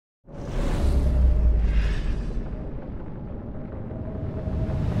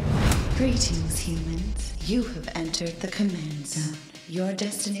Greetings, humans. You have entered the Command Zone, your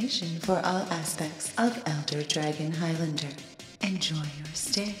destination for all aspects of Elder Dragon Highlander. Enjoy your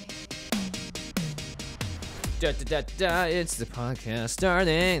stay. It's the podcast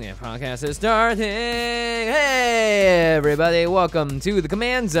starting. The podcast is starting. Hey, everybody. Welcome to the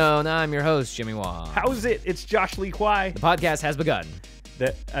Command Zone. I'm your host, Jimmy Wong. How's it? It's Josh Lee Kwai. The podcast has begun.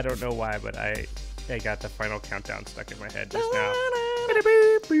 I don't know why, but I got the final countdown stuck in my head just now.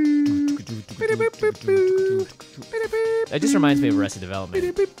 That just reminds me of Arrested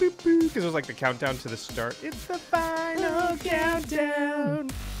Development. Because it was like the countdown to the start. It's the final countdown.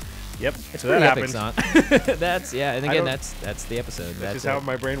 Yep. It's so a that pretty happens. epic song. That's, yeah, and again, that's the episode. That's just how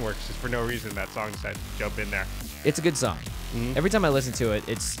my brain works. Just for no reason, that song said jump in there. It's a good song. Mm-hmm. Every time I listen to it,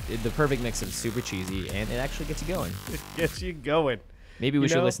 it's the perfect mix of super cheesy, and it actually gets you going. It gets you going. Maybe we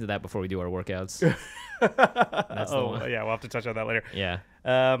should listen to that before we do our workouts. That's the one. Yeah, we'll have to touch on that later. Yeah.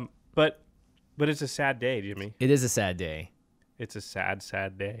 But it's a sad day, Jimmy. It is a sad day. It's a sad,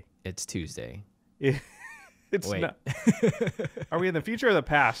 sad day. It's Tuesday. It's Wait. not. Are we in the future or the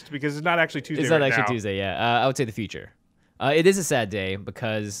past? Because it's not actually Tuesday. It's not right actually now. Tuesday, yeah. I would say the future. It is a sad day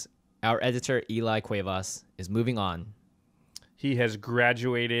because our editor, Eli Cuevas, is moving on. He has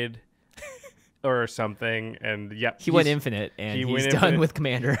graduated or something, and yep. He went infinite, and he's done infinite. with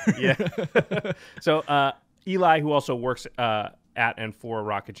Commander. Yeah. So Eli, who also works at and for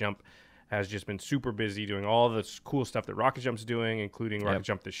Rocket Jump, has just been super busy doing all this cool stuff that Rocket Jump's doing, including Rocket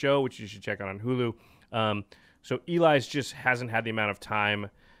Jump the Show, which you should check out on Hulu. So Eli's just hasn't had the amount of time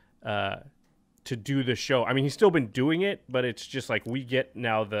to do the show. I mean, he's still been doing it, but it's just like we get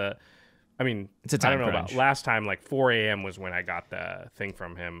now it's a time crunch. About last time, like 4 a.m. was when I got the thing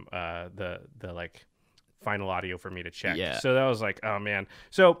from him, the like final audio for me to check. Yeah. So that was like, oh man.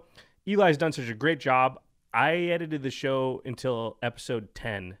 So Eli's done such a great job. I edited the show until episode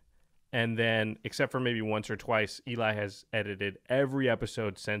 10. And then, except for maybe once or twice, Eli has edited every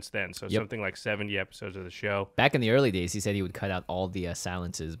episode since then. So something like 70 episodes of the show. Back in the early days, he said he would cut out all the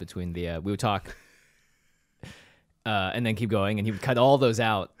silences between the... we would talk and then keep going, and he would cut all those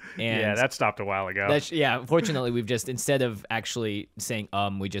out. And yeah, that stopped a while ago. Fortunately, we've just, instead of actually saying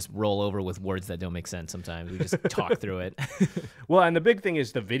we just roll over with words that don't make sense sometimes. We just talk through it. Well, and the big thing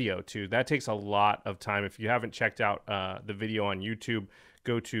is the video, too. That takes a lot of time. If you haven't checked out the video on YouTube,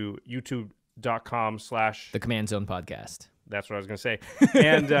 go to youtube.com/ The Command Zone Podcast. That's what I was going to say.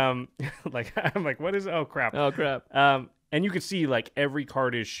 And I'm like, what is it? Oh, crap. Oh, crap. And you can see like every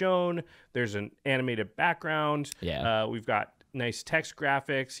card is shown. There's an animated background. Yeah. We've got nice text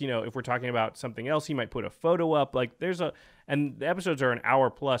graphics. You know, if we're talking about something else, he might put a photo up. Like and the episodes are an hour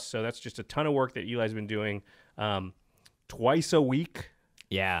plus. So that's just a ton of work that Eli's been doing twice a week.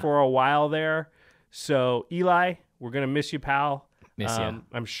 Yeah. For a while there. So Eli, we're going to miss you, pal. Miss you.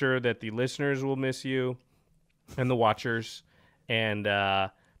 I'm sure that the listeners will miss you and the watchers. And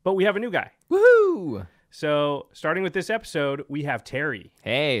but we have a new guy. Woohoo! So starting with this episode, we have Terry.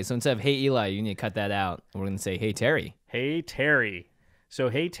 Hey, so instead of hey Eli, you need to cut that out. We're going to say hey Terry. Hey Terry. So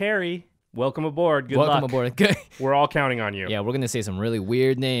hey Terry, welcome aboard. Good luck. Welcome aboard. Good. We're all counting on you. Yeah, we're going to say some really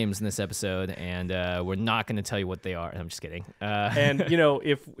weird names in this episode, and we're not going to tell you what they are. I'm just kidding. And, you know,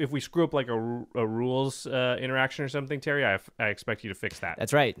 if we screw up like a rules interaction or something, Terry, I expect you to fix that.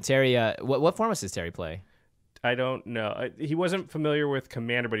 That's right. Terry, what format does Terry play? I don't know. He wasn't familiar with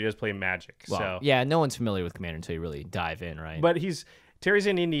Commander, but he does play Magic. Well, so yeah, no one's familiar with Commander until you really dive in, right? But Terry's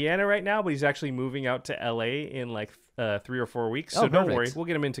in Indiana right now, but he's actually moving out to LA in like 3 or 4 weeks. So don't worry, we'll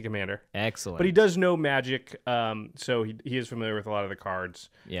get him into Commander. Excellent. But he does know Magic, so he is familiar with a lot of the cards.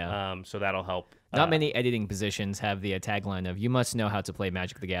 Yeah. So that'll help. Not many editing positions have the tagline of "You must know how to play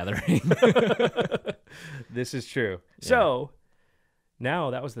Magic the Gathering." This is true. Yeah. So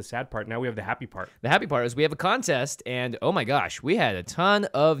now that was the sad part. Now we have the happy part. The happy part is we have a contest, and oh my gosh, we had a ton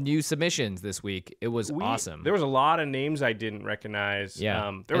of new submissions this week. It was awesome. There was a lot of names I didn't recognize.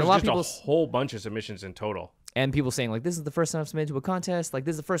 Yeah. There was just a whole bunch of submissions in total. And people saying, like, this is the first time I've submitted to a contest. Like,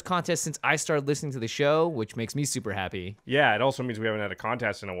 this is the first contest since I started listening to the show, which makes me super happy. Yeah, it also means we haven't had a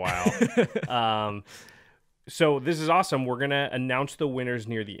contest in a while. So this is awesome. We're going to announce the winners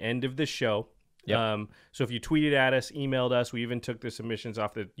near the end of the show. Yep. So if you tweeted at us, emailed us, we even took the submissions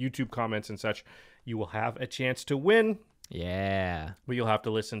off the YouTube comments and such, you will have a chance to win. Yeah. But you'll have to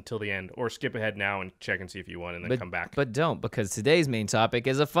listen till the end or skip ahead now and check and see if you won and then come back. But don't, because today's main topic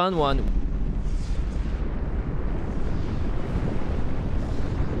is a fun one.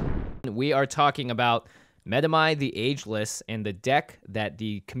 We are talking about Medomai The Ageless and the deck that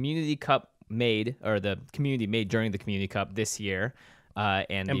the Community Cup made, or the community made during the Community Cup this year.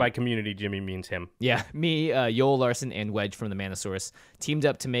 And by community, Jimmy means him. Yeah, me, Yoel Larson, and Wedge from the Manosaurus teamed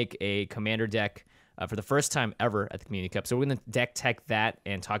up to make a commander deck for the first time ever at the Community Cup. So we're going to deck tech that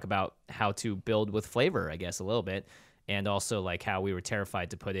and talk about how to build with flavor, I guess, a little bit. And also like how we were terrified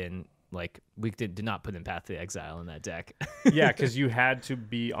to put in, like we did not put in Path to Exile in that deck. Yeah, because you had to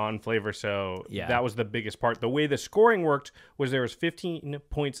be on flavor. So that was the biggest part. The way the scoring worked was there was 15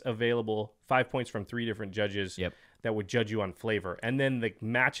 points available, 5 points from 3 different judges that would judge you on flavor. And then the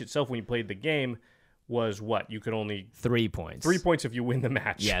match itself, when you played the game, was what? You could only 3 points. 3 points if you win the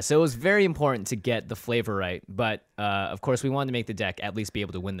match. Yeah, so it was very important to get the flavor right. But, of course, we wanted to make the deck at least be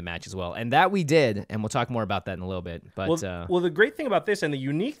able to win the match as well. And that we did, and we'll talk more about that in a little bit. But well, the great thing about this and the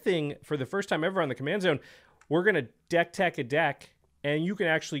unique thing for the first time ever on the Command Zone, we're going to deck tech a deck, and you can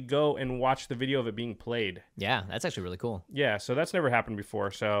actually go and watch the video of it being played. Yeah, that's actually really cool. Yeah, so that's never happened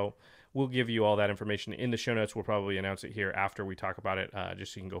before. So we'll give you all that information in the show notes. We'll probably announce it here after we talk about it,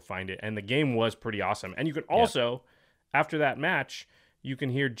 just so you can go find it. And the game was pretty awesome. And you can also, after that match, you can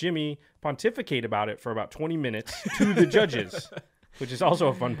hear Jimmy pontificate about it for about 20 minutes to the judges, which is also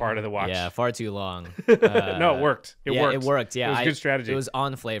a fun part of the watch. Yeah, far too long. No, it worked. It worked. Yeah, it was good strategy. It was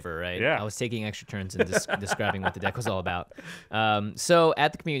on flavor, right? Yeah. I was taking extra turns and describing what the deck was all about. So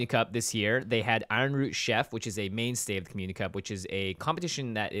at the Community Cup this year, they had Ironroot Chef, which is a mainstay of the Community Cup, which is a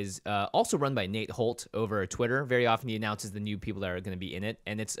competition that is also run by Nate Holt over Twitter. Very often he announces the new people that are going to be in it,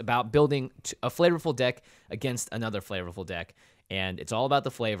 and it's about building a flavorful deck against another flavorful deck. And it's all about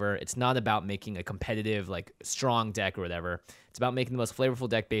the flavor. It's not about making a competitive, like, strong deck or whatever. It's about making the most flavorful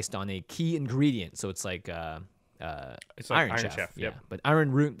deck based on a key ingredient. So it's like Iron Chef. Yep. But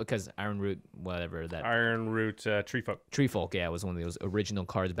Ironroot, because Ironroot, whatever that. Ironroot Treefolk. Treefolk, yeah, was one of those original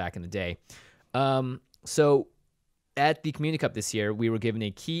cards back in the day. So at the Community Cup this year, we were given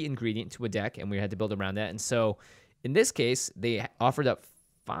a key ingredient to a deck, and we had to build around that. And so in this case, they offered up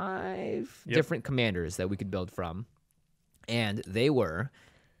 5 different commanders that we could build from. And they were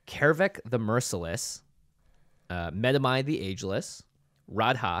Kervek the Merciless, Medomai the Ageless,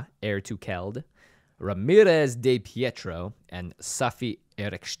 Radha, heir to Keld, Ramirez de Pietro, and Safi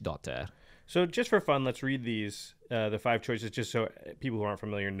Eriksdotter. So just for fun, let's read these, the 5 choices, just so people who aren't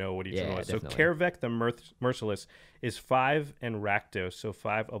familiar know what each one was. Definitely. So Kervek the Merciless is 5 and Rakdos, so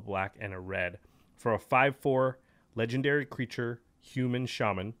 5 a black and a red. For a 5/4 legendary creature, human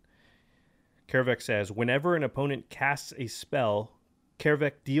shaman, Kervek says, whenever an opponent casts a spell,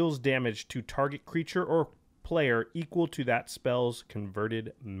 Kervek deals damage to target creature or player equal to that spell's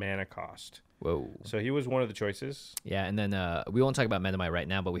converted mana cost. Whoa. So he was one of the choices. Yeah, and then we won't talk about Medomai right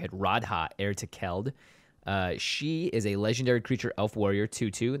now, but we had Radha, heir to Keld. She is a legendary creature elf warrior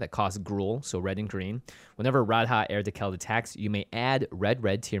 2/2 that costs Gruul, so red and green. Whenever Radha, heir to Keld attacks, you may add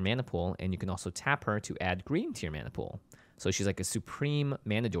red to your mana pool, and you can also tap her to add green to your mana pool. So she's like a supreme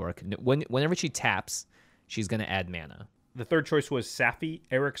mana dork. Whenever she taps, she's going to add mana. The third choice was Safi,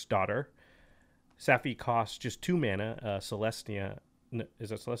 Eric's daughter. Safi costs just 2 mana. Celestia, is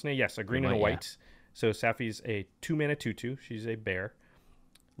that Celestia? Yes, a green and a white. Yeah. So Safi's a 2 mana 2/2. She's a bear.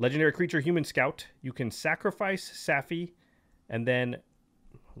 Legendary creature, human scout. You can sacrifice Safi, and then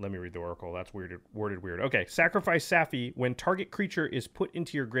let me read the oracle. That's worded weird. Okay, sacrifice Safi. When target creature is put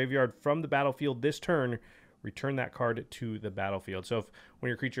into your graveyard from the battlefield this turn, return that card to the battlefield. So when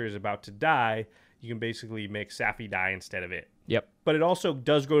your creature is about to die, you can basically make Safi die instead of it. Yep. But it also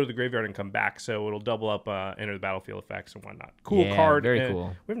does go to the graveyard and come back, so it'll double up enter the battlefield effects and whatnot. Cool card. Very cool.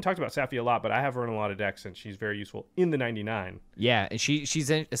 We haven't talked about Safi a lot, but I have her in a lot of decks, and she's very useful in the 99. Yeah, and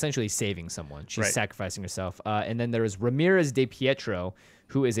she's essentially saving someone. She's sacrificing herself. And then there is Ramirez de Pietro,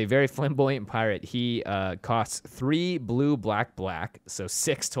 who is a very flamboyant pirate. He costs 3 blue, black, so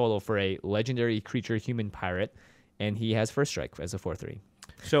 6 total for a legendary creature human pirate, and he has first strike as a 4/3.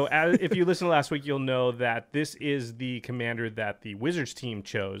 So if you listened to last week, you'll know that this is the commander that the Wizards team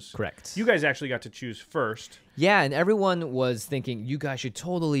chose. Correct. You guys actually got to choose first. Yeah, and everyone was thinking, you guys should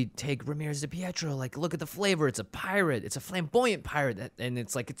totally take Ramirez de Pietro. Like, look at the flavor. It's a pirate. It's a flamboyant pirate. And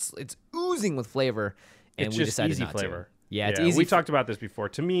it's like, it's oozing with flavor. And it's we just decided easy not flavor. to. Yeah, it's easy. We talked about this before.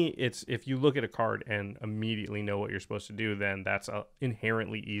 To me, it's if you look at a card and immediately know what you're supposed to do, then that's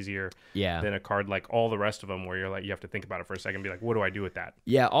inherently easier than a card like all the rest of them where you're like, you have to think about it for a second and be like, what do I do with that?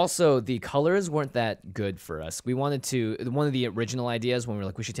 Yeah, also, the colors weren't that good for us. We wanted to, one of the original ideas when we were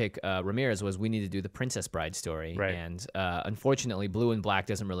like, we should take Ramirez was we need to do the Princess Bride story. Right. And unfortunately, blue and black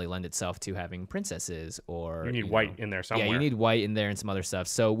doesn't really lend itself to having princesses or... You need white in there somewhere. Yeah, you need white in there and some other stuff.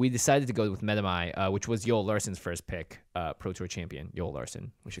 So we decided to go with Medomai, which was Yoel Larson's first pick. Pro Tour champion, Yoel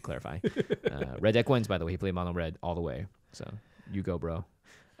Larson, we should clarify. Red deck wins, by the way. He played mono red all the way. So you go, bro.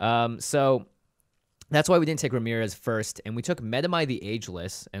 So That's why we didn't take Ramirez first, and we took Medomai the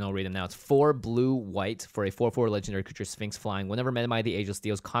Ageless, and I'll read them now. It's 4 blue, white for a 4/4 legendary creature, Sphinx flying. Whenever Medomai the Ageless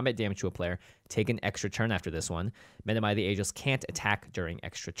deals combat damage to a player, take an extra turn after this one. Medomai the Ageless can't attack during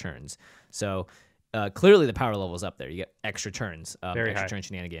extra turns. So clearly the power level is up there. You get extra turns, extra turn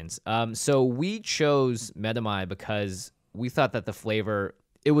shenanigans. So we chose Medomai because we thought that the flavor,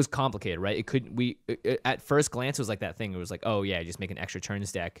 it was complicated, right? At first glance, it was like that thing. It was like, oh yeah, just make an extra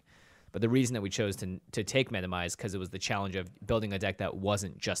turns deck. But the reason that we chose to take Medomai is because it was the challenge of building a deck that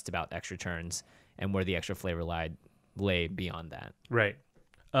wasn't just about extra turns and where the extra flavor lay beyond that. Right.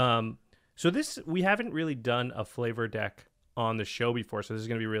 So we haven't really done a flavor deck on the show before, so this is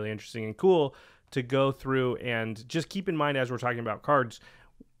going to be really interesting and cool to go through. And just keep in mind, as we're talking about cards,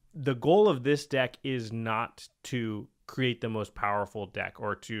 the goal of this deck is not to create the most powerful deck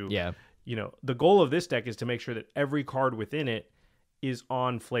or to, the goal of this deck is to make sure that every card within it is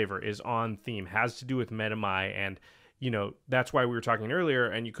on flavor, is on theme, has to do with Medomai, and that's why we were talking earlier,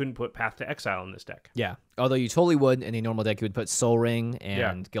 and you couldn't put Path to Exile in this deck. Yeah, although you totally would in a normal deck. You would put Soul Ring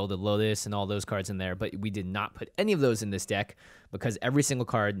and Gilded Lotus and all those cards in there, but we did not put any of those in this deck because every single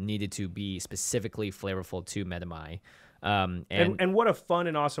card needed to be specifically flavorful to Medomai. And what a fun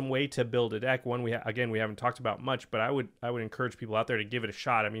and awesome way to build a deck. One we haven't talked about much, but I would encourage people out there to give it a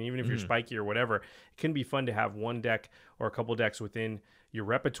shot. I mean, even if you're spiky or whatever, it can be fun to have one deck or a couple decks within your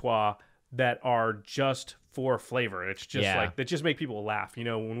repertoire that are just for flavor. It's just that just make people laugh.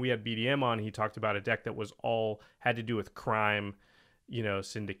 When we had BDM on, he talked about a deck that was all had to do with crime,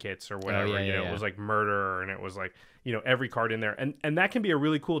 syndicates or whatever. It was like murder, and it was like every card in there, and that can be a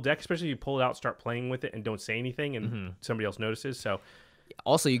really cool deck, especially if you pull it out, start playing with it, and don't say anything, and somebody else notices. So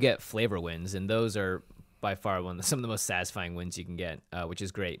also you get flavor wins, and those are by far some of the most satisfying wins you can get, which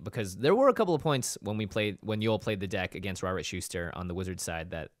is great, because there were a couple of points when Yoel played the deck against Robert Schuster on the Wizard side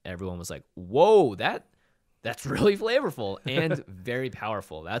that everyone was like, whoa, that's really flavorful and very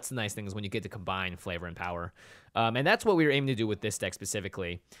powerful. That's the nice thing, is when you get to combine flavor and power. And that's what we were aiming to do with this deck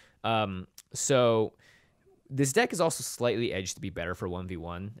specifically. So this deck is also slightly edged to be better for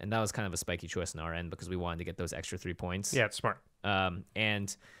 1v1, and that was kind of a spiky choice on our end because we wanted to get those extra 3 points. Yeah, it's smart.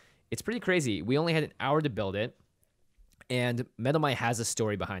 And it's pretty crazy. We only had an hour to build it, and Medomai has a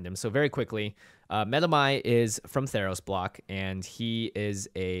story behind him. So very quickly, Medomai is from Theros block, and he is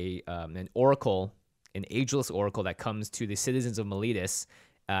an oracle, an ageless oracle that comes to the citizens of Miletus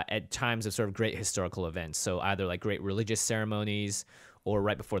at times of sort of great historical events. So either like great religious ceremonies or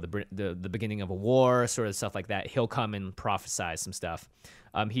right before the beginning of a war, sort of stuff like that. He'll come and prophesy some stuff.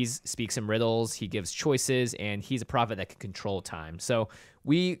 He speaks some riddles, he gives choices, and he's a prophet that can control time. So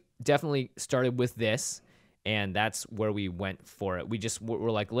we definitely started with this, and that's where we went for it. We're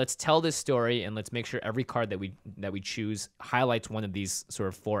like, let's tell this story, and let's make sure every card that we choose highlights one of these sort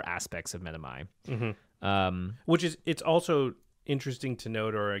of 4 aspects of Medomai. It's also interesting to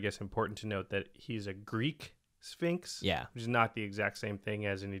note, or I guess important to note, that he's a Greek Sphinx, which is not the exact same thing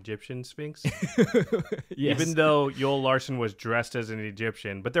as an Egyptian Sphinx. Even though Yoel Larson was dressed as an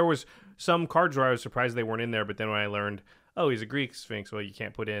Egyptian, but there was some cards where I was surprised they weren't in there. But then when I learned, oh, he's a Greek Sphinx, well, you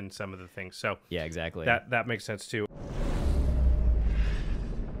can't put in some of the things. So yeah, exactly. That makes sense too.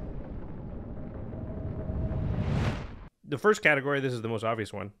 The first category, this is the most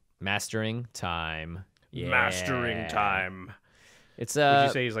obvious one. Mastering time. Yeah. Mastering time. Would you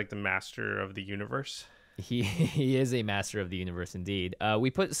say he's like the master of the universe? He is a master of the universe indeed.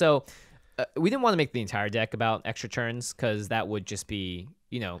 We didn't want to make the entire deck about extra turns because that would just be,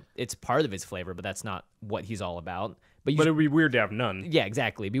 it's part of his flavor, but that's not what he's all about. But it'd be weird to have none. Yeah,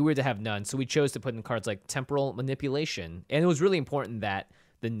 exactly. It'd be weird to have none. So we chose to put in cards like Temporal Manipulation. And it was really important that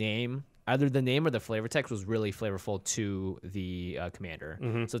either the name or the flavor text was really flavorful to the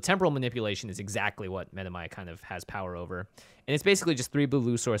commander. So Temporal Manipulation is exactly what Medomai kind of has power over. And it's basically just 3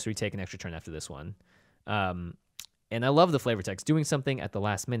 blue sorcery, take an extra turn after this one. And I love the flavor text. Doing something at the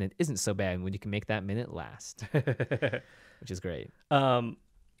last minute isn't so bad when you can make that minute last, which is great.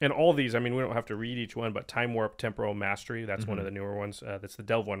 And all these, I mean, we don't have to read each one, but Time Warp, Temporal Mastery, that's one of the newer ones. That's the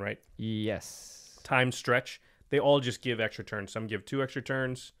Delve one, right? Yes. Time Stretch. They all just give extra turns. Some give 2 extra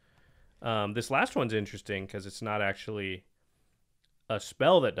turns. This last one's interesting because it's not actually a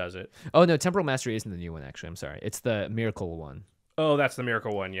spell that does it. Oh, no, Temporal Mastery isn't the new one, actually. I'm sorry. It's the Miracle one. Oh, that's the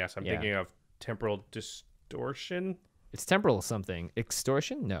Miracle one. Yes, I'm thinking of Temporal Distortion. It's Temporal something.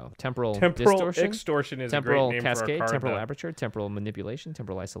 Extortion? No. Temporal Distortion? Extortion is Temporal a great name Cascade, for a card. Temporal Aperture, Temporal Manipulation,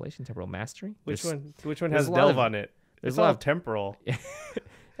 Temporal Isolation, Temporal Mastery. Which one has Delve on it? There's a lot of temporal.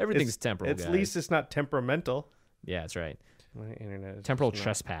 Everything's temporal, At least it's not temperamental. Yeah, that's right. My internet is Temporal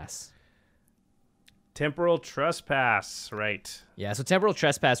Trespass. Temporal Trespass, right. Yeah, so Temporal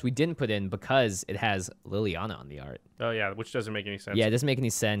Trespass we didn't put in because it has Liliana on the art. Oh, yeah, which doesn't make any sense. Yeah, it doesn't make any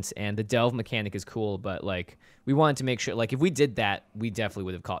sense, and the delve mechanic is cool, but, like, we wanted to make sure, like, if we did that, we definitely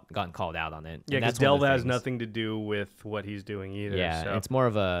would have gotten called out on it. Yeah, because delve has nothing to do with what he's doing either. Yeah, so. it's more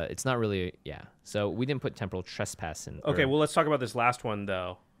of a, it's not really, yeah. So we didn't put Temporal Trespass in. Okay, well, let's talk about this last one,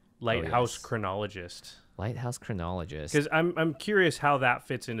 though. Lighthouse Chronologist. Lighthouse Chronologist. Because I'm curious how that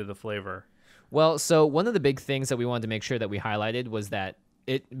fits into the flavor. Well, so one of the big things that we wanted to make sure that we highlighted was that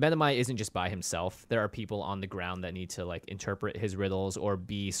Medomai isn't just by himself. There are people on the ground that need to like interpret his riddles or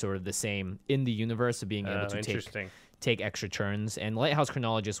be sort of the same in the universe of being able to take extra turns. And Lighthouse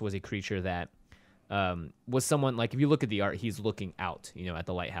Chronologist was a creature that was someone like, if you look at the art, he's looking out, at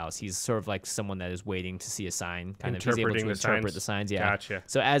the lighthouse. He's sort of like someone that is waiting to see a sign, kind of. He's able to interpret the signs. Yeah. Gotcha.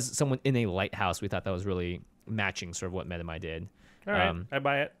 So as someone in a lighthouse, we thought that was really matching sort of what Medomai did. All right, I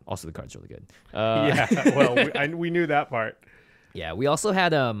buy it. Also, the card's really good. Yeah, well, we knew that part. Yeah, we also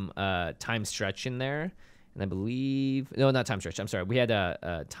had time stretch in there, and I believe not time stretch. I'm sorry, we had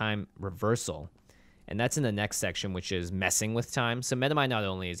a time reversal, and that's in the next section, which is messing with time. So Medomai not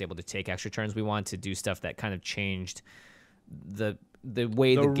only is able to take extra turns, we wanted to do stuff that kind of changed the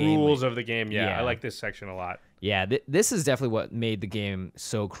way the game rules of the game. Yeah, I like this section a lot. Yeah, this is definitely what made the game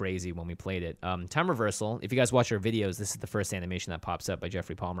so crazy when we played it. Time reversal. If you guys watch our videos, this is the first animation that pops up by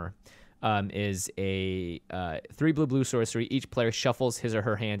Geoffrey Palmer. Is a 3 blue sorcery. Each player shuffles his or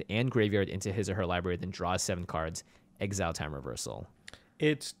her hand and graveyard into his or her library, then draws 7 cards. Exile time reversal.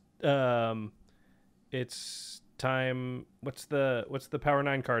 It's time. What's the power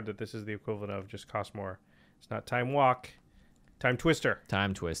 9 card that this is the equivalent of? Just cost more. It's not time walk. Time twister.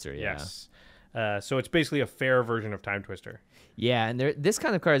 Time twister. Yeah. Yes. So it's basically a fair version of Time Twister. Yeah, and this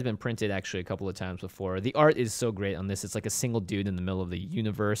kind of card has been printed actually a couple of times before. The art is so great on this. It's like a single dude in the middle of the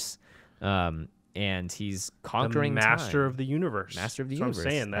universe, and he's conquering the master time. of the universe. Master of the That's universe. What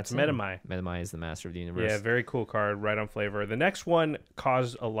I'm saying. That's Medomai. Medomai is the master of the universe. Yeah, very cool card, right on flavor. The next one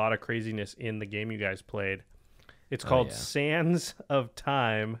caused a lot of craziness in the game you guys played. It's called Sands of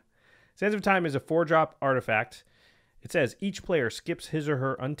Time. Sands of Time is a 4-drop artifact. It says each player skips his or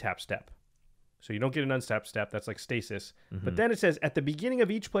her untap step. So you don't get an untapped step. That's like stasis. Mm-hmm. But then it says, at the beginning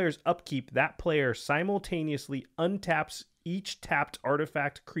of each player's upkeep, that player simultaneously untaps each tapped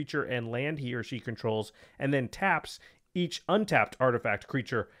artifact, creature, and land he or she controls, and then taps each untapped artifact,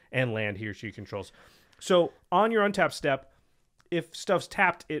 creature, and land he or she controls. So on your untapped step, if stuff's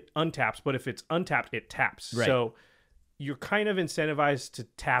tapped, it untaps. But if it's untapped, it taps. Right. So you're kind of incentivized to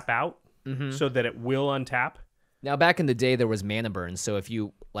tap out so that it will untap. Now, back in the day, there was mana burn. So if you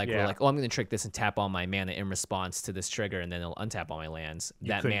were like, oh, I'm going to trick this and tap all my mana in response to this trigger, and then it'll untap all my lands,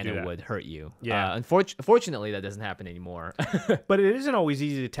 that mana would hurt you. Yeah. Unfortunately, that doesn't happen anymore. But it isn't always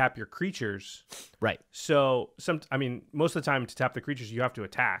easy to tap your creatures. Right. So, most of the time to tap the creatures, you have to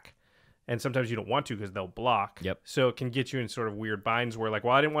attack. And sometimes you don't want to because they'll block. Yep. So it can get you in sort of weird binds where like,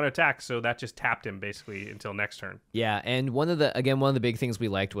 well, I didn't want to attack, so that just tapped him basically until next turn. Yeah, and one of the big things we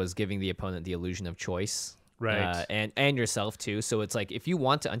liked was giving the opponent the illusion of choice. Right. And yourself too. So it's like if you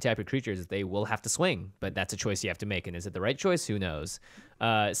want to untap your creatures, they will have to swing, but that's a choice you have to make. And is it the right choice? Who knows?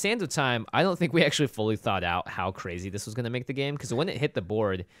 Sands of Time, I don't think we actually fully thought out how crazy this was going to make the game, because when it hit the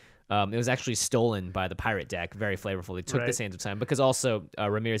board, it was actually stolen by the pirate deck. Very flavorful. They took the Sands of Time because also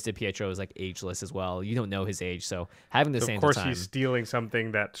Ramirez de Pietro is like ageless as well. You don't know his age, so having the Sands of Time. Of course, he's stealing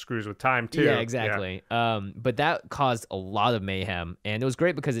something that screws with time too. Yeah, exactly. Yeah. But that caused a lot of mayhem, and it was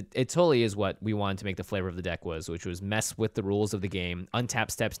great because it totally is what we wanted to make the flavor of the deck was, which was mess with the rules of the game.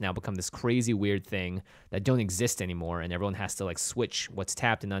 Untapped steps now become this crazy weird thing that don't exist anymore, and everyone has to like switch what's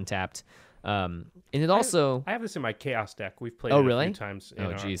tapped and untapped. And it also I have this in my chaos deck. We've played it a few times.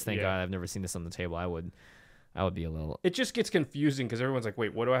 Oh geez, thank God I've never seen this on the table. I would be a little. It just gets confusing because everyone's like,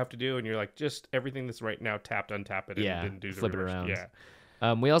 wait, what do I have to do? And you're like, just everything that's right now tapped, untap it, and then do flip the it around.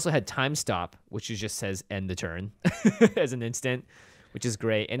 Yeah. We also had time stop, which just says end the turn as an instant, which is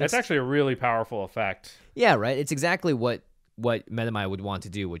great. And that's actually a really powerful effect. Yeah, right. It's exactly what Medomai would want to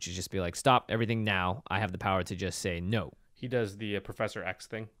do, which is just be like, stop everything now. I have the power to just say no. He does the Professor X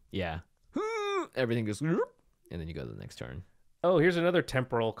thing. Yeah. Everything goes, and then you go to the next turn. Oh, here's another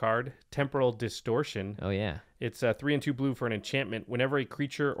temporal card, Temporal Distortion. Oh, yeah. It's 3 and 2 blue for an enchantment. Whenever a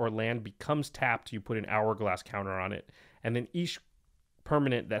creature or land becomes tapped, you put an hourglass counter on it. And then each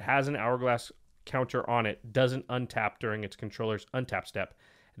permanent that has an hourglass counter on it doesn't untap during its controller's untap step.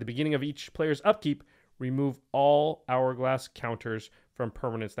 At the beginning of each player's upkeep, remove all hourglass counters from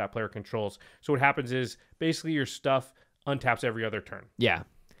permanents that player controls. So what happens is basically your stuff untaps every other turn. Yeah.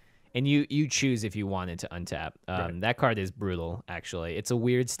 And you choose if you wanted to untap. That card is brutal, actually. It's a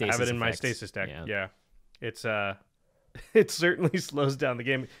weird stasis I have it in effect. my stasis deck, yeah. It's it certainly slows down the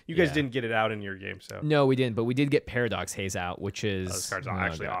game. You guys Yeah. didn't get it out in your game, so No, we didn't, but we did get Paradox Haze out, which is... those cards are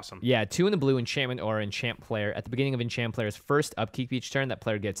actually awesome. Yeah, 2 in the blue enchantment or enchant player. At the beginning of enchant player's first upkeep each turn, that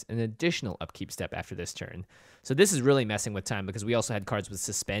player gets an additional upkeep step after this turn. So this is really messing with time because we also had cards with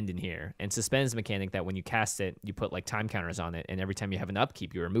Suspend in here. And Suspend is a mechanic that when you cast it, you put like time counters on it, and every time you have an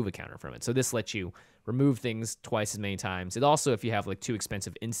upkeep, you remove a counter from it. So this lets you remove things twice as many times. It also, if you have like 2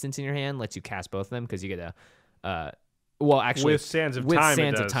 expensive instants in your hand, lets you cast both of them because you get a... well, actually, with Sands of Time,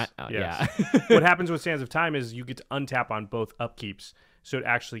 Sands it of does. Time, Yes. yeah. What happens with Sands of Time is you get to untap on both upkeeps, so it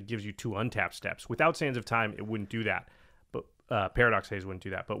actually gives you 2 untap steps. Without Sands of Time, it wouldn't do that. But Paradox Haze wouldn't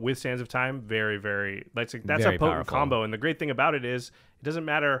do that. But with Sands of Time, very, very that's Very a potent powerful. combo. And the great thing about it is it doesn't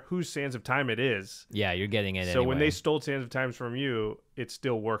matter whose Sands of Time it is. Yeah, you're getting it So anyway. when they stole Sands of Times from you, it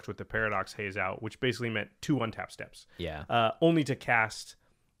still worked with the Paradox Haze out, which basically meant 2 untap steps. Yeah. Only to cast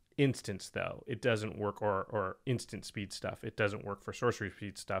instants, though. It doesn't work, or instant speed stuff. It doesn't work for sorcery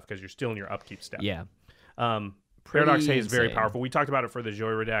speed stuff because you're still in your upkeep step. Yeah. Paradox Haze is very insane. powerful. We talked about it for the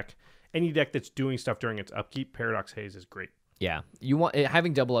Joyra deck. Any deck that's doing stuff during its upkeep, Paradox Haze is great. Yeah, you want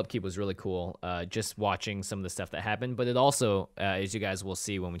having double upkeep was really cool. Just watching some of the stuff that happened, but it also, as you guys will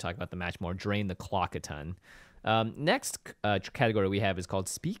see when we talk about the match more, drained the clock a ton. Next category we have is called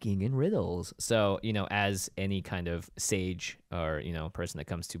Speaking in Riddles. So as any kind of sage or person that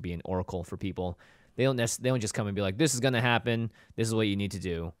comes to be an oracle for people, they don't just come and be like, this is gonna happen. This is what you need to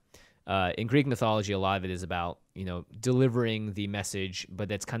do. In Greek mythology, a lot of it is about delivering the message, but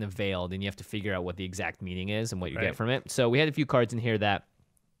that's kind of veiled, and you have to figure out what the exact meaning is and what you get from it. So we had a few cards in here that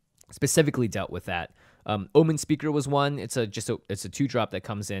specifically dealt with that. Omen Speaker was one. It's a 2-drop that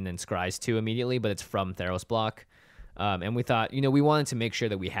comes in and scries 2 immediately, but it's from Theros block. And we thought, we wanted to make sure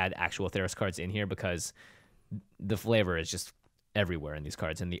that we had actual Theros cards in here because the flavor is just everywhere in these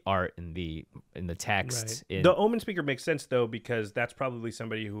cards, in the art, in the text. Right. The Omen Speaker makes sense though because that's probably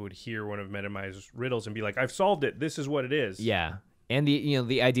somebody who would hear one of Medomai's riddles and be like, "I've solved it. This is what it is." Yeah, and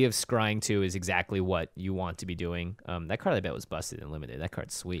the idea of scrying 2 is exactly what you want to be doing. That card I bet was busted and limited. That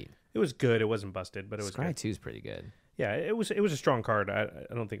card's sweet. It was good. It wasn't busted, but it was Scry good. 2 is pretty good. Yeah, it was a strong card. I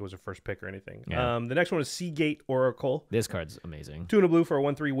don't think it was a first pick or anything. Yeah. The next one is Seagate Oracle. This card's amazing. 2 and a blue for a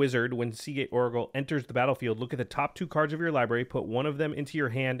 1/3 wizard. When Seagate Oracle enters the battlefield, look at the top 2 cards of your library, put one of them into your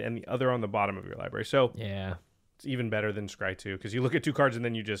hand and the other on the bottom of your library. So Yeah. it's even better than Scry 2 because you look at 2 cards and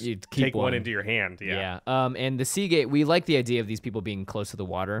then you just You keep take one one. into your hand. Yeah. And the Seagate, we like the idea of these people being close to the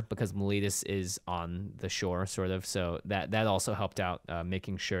water because Miletus is on the shore, sort of. So that also helped out,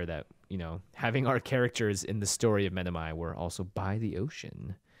 making sure that having our characters in the story of Medomai were also by the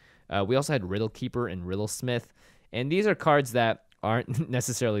ocean. We also had Riddle Keeper and Riddle Smith, and these are cards that aren't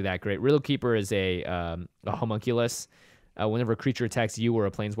necessarily that great. Riddle Keeper is a homunculus. Whenever a creature attacks you or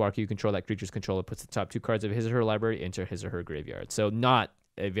a planeswalker you control, that creature's controller puts the top 2 cards of his or her library into his or her graveyard. So not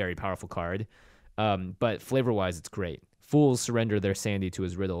a very powerful card, but flavor-wise, it's great. Fools surrender their sanity to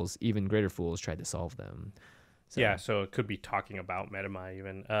his riddles. Even greater fools try to solve them. Yeah, so it could be talking about Medomai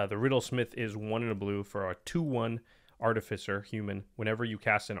even. The Riddle Smith is 1 and a blue for a 2/1 Artificer human. Whenever you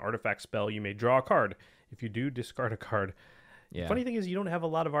cast an artifact spell, you may draw a card. If you do, discard a card. Yeah. Funny thing is, you don't have a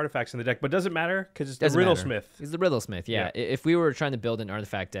lot of artifacts in the deck, but doesn't matter because it's Doesn't the Riddle matter. Smith. He's the Riddle Smith, yeah. If we were trying to build an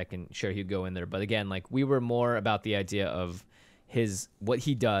artifact deck, and sure, he'd go in there. But again, we were more about the idea of what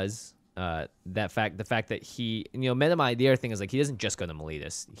he does. The fact that he, Medomai, the other thing is he doesn't just go to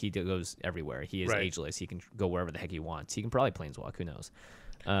Miletus. He goes everywhere. He is ageless. He can go wherever the heck he wants. He can probably planeswalk. Who knows?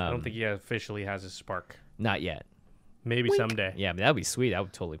 I don't think he officially has his spark. Not yet. Maybe Wink. someday. Yeah, that'd be sweet. I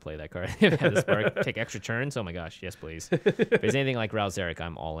would totally play that card if it had a spark. Take extra turns. Oh my gosh, yes please. If there's anything like Rouse Eric,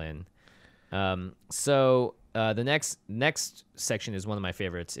 I'm all in. So the next section is one of my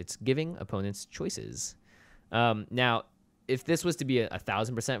favorites. It's giving opponents choices. Now, if this was to be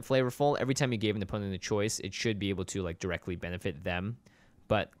 1,000% flavorful, every time you gave an opponent a choice, it should be able to directly benefit them.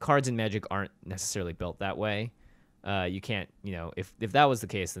 But cards in Magic aren't necessarily built that way. You can't, if that was the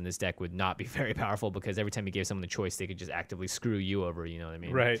case, then this deck would not be very powerful because every time you gave someone a choice, they could just actively screw you over. You know what I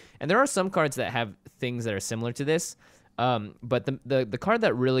mean? Right. And there are some cards that have things that are similar to this. But the card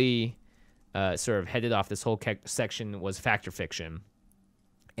that really sort of headed off this whole section was Fact or Fiction.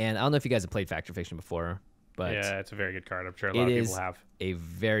 And I don't know if you guys have played Fact or Fiction before. But yeah, it's a very good card. I'm sure a lot of people have. A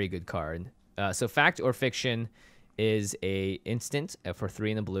very good card. So Fact or Fiction is a instant for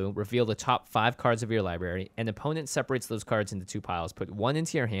 3 in the blue. Reveal the top 5 cards of your library. An opponent separates those cards into 2 piles. Put one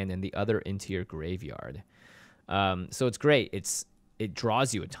into your hand and the other into your graveyard. So it's great. It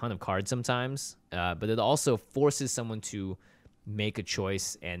draws you a ton of cards sometimes, but it also forces someone to make a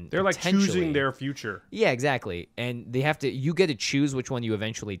choice and they're like choosing their future. Yeah, exactly. And they have to. You get to choose which one you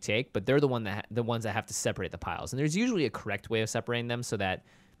eventually take, but they're the ones that have to separate the piles. And there's usually a correct way of separating them so that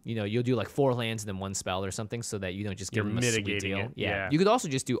you'll do like 4 lands and then 1 spell or something, so that you don't just give them a sweet deal. It. Yeah. You could also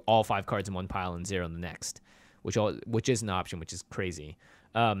just do all 5 cards in one pile and 0 in the next, which is an option, which is crazy.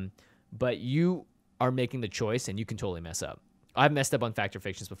 But you are making the choice, and you can totally mess up. I've messed up on Fact or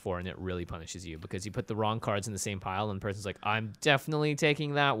Fictions before, and it really punishes you because you put the wrong cards in the same pile, and the person's like, I'm definitely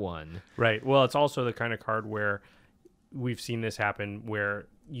taking that one. Right. Well, it's also the kind of card where we've seen this happen where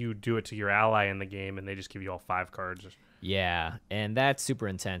you do it to your ally in the game, and they just give you all 5 cards. Yeah, and that's super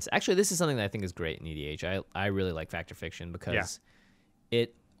intense. Actually, this is something that I think is great in EDH. I really like Fact or Fiction because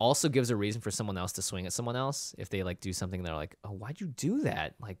it also gives a reason for someone else to swing at someone else. If they like do something, they're like, oh, why'd you do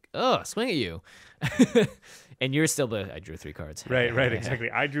that? Like, oh, swing at you. And you're still I drew 3 cards. Right, exactly.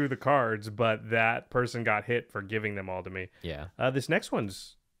 I drew the cards, but that person got hit for giving them all to me. Yeah. This next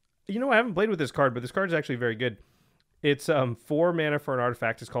one's, I haven't played with this card, but this card is actually very good. It's 4 mana for an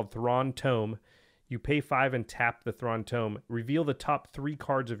artifact. It's called Thrawn Tome. You pay 5 and tap the Thrawn Tome. Reveal the top 3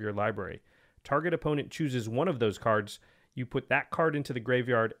 cards of your library. Target opponent chooses one of those cards. You put that card into the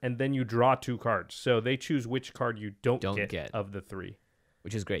graveyard, and then you draw 2 cards. So they choose which card you don't get of the 3.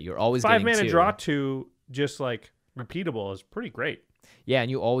 Which is great. You're always 5 getting mana 2. draw 2, just like repeatable, is pretty great. Yeah, and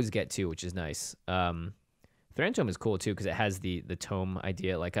you always get 2, which is nice. Thrawn Tome is cool, too, because it has the tome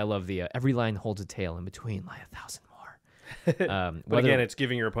idea. Like, I love the every line holds a tale, in between lie 1,000 more. But again, it's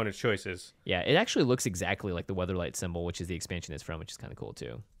giving your opponents choices. Yeah, it actually looks exactly like the Weatherlight symbol, which is the expansion it's from, which is kind of cool,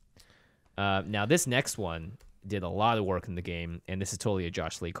 too. Now, this next one did a lot of work in the game, and this is totally a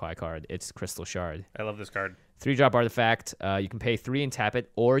Josh Lee Kwai card. It's Crystal Shard. I love this card. 3-drop artifact. You can pay 3 and tap it,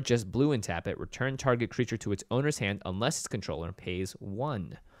 or just blue and tap it. Return target creature to its owner's hand unless its controller pays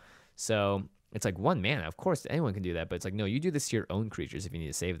 1. So it's like 1 mana. Of course, anyone can do that, but it's like, no, you do this to your own creatures if you need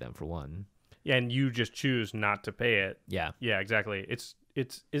to save them for 1. Yeah, and you just choose not to pay it. Yeah. Yeah, exactly. Is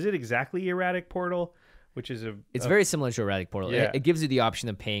it exactly Erratic Portal? Which is it's very similar to Erratic Portal. Yeah. It gives you the option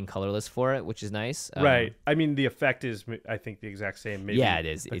of paying colorless for it, which is nice. Right. I mean, the effect is, I think, the exact same. Maybe yeah, it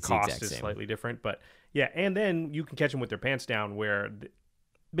is. The it's cost the exact is same. slightly different, but yeah. And then you can catch them with their pants down, where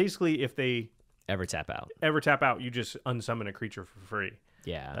basically if they ever tap out, you just unsummon a creature for free.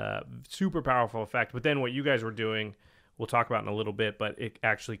 Yeah. Super powerful effect. But then what you guys were doing, we'll talk about in a little bit, but it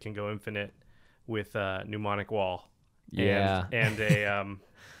actually can go infinite with Mnemonic Wall. Yeah. And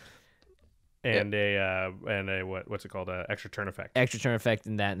a what's it called? Extra turn effect. Extra turn effect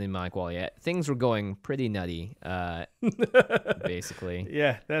and that, and then Mnemonic Wall. Yeah, things were going pretty nutty, basically.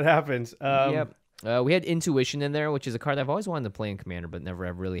 Yeah, that happens. Yep. We had Intuition in there, which is a card I've always wanted to play in Commander, but never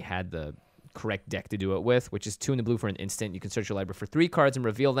have really had the correct deck to do it with, which is 2 in the blue for an instant. You can search your library for 3 cards and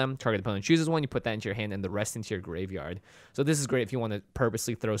reveal them. Target opponent chooses one, you put that into your hand, and the rest into your graveyard. So this is great if you want to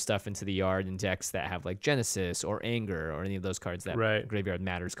purposely throw stuff into the yard in decks that have like Genesis or Anger or any of those cards that graveyard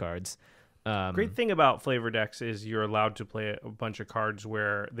matters cards. Great thing about flavor decks is you're allowed to play a bunch of cards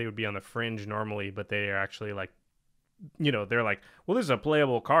where they would be on the fringe normally, but they are actually like, they're like, well, this is a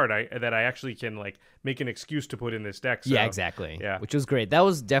playable card that I actually can like make an excuse to put in this deck. So, yeah, exactly. Yeah, which was great. That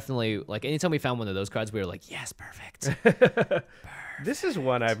was definitely like anytime we found one of those cards, we were like, yes, perfect. This is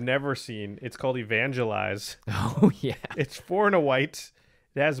one I've never seen. It's called Evangelize. Oh yeah, it's 4 and a white.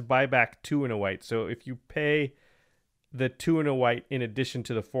 It has buyback 2 and a white. So if you pay the 2 and a white in addition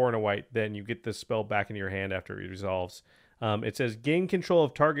to the 4 and a white, then you get the spell back in your hand after it resolves. It says gain control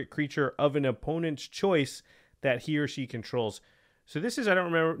of target creature of an opponent's choice that he or she controls. So this is, I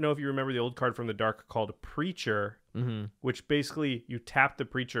don't know if you remember the old card from the Dark called Preacher, which basically you tap the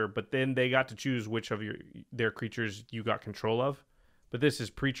Preacher, but then they got to choose which of their creatures you got control of. But this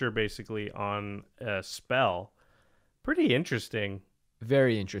is Preacher basically on a spell. Pretty interesting.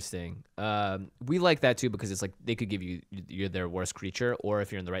 Very interesting. We like that too because it's like they could give you their worst creature, or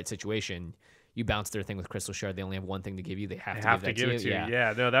if you're in the right situation, you bounce their thing with Crystal Shard. They only have one thing to give you. They have to give it to you.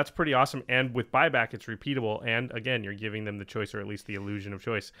 Yeah, no, that's pretty awesome. And with buyback, it's repeatable. And again, you're giving them the choice, or at least the illusion of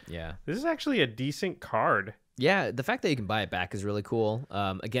choice. Yeah, this is actually a decent card. Yeah, the fact that you can buy it back is really cool.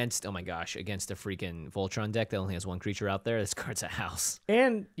 Against a freaking Voltron deck that only has one creature out there, this card's a house.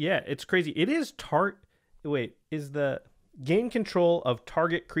 And yeah, it's crazy. It is is the gain control of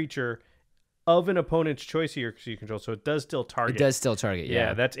target creature of an opponent's choice you control, so it does still target. It does still target,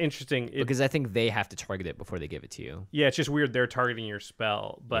 yeah. That's interesting. Because I think they have to target it before they give it to you. Yeah, it's just weird they're targeting your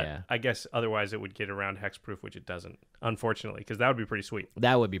spell, but yeah. I guess otherwise it would get around hexproof, which it doesn't, unfortunately, because that would be pretty sweet.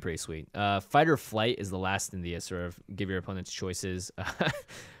 That would be pretty sweet. Fight or Flight is the last in the sort of give your opponents choices.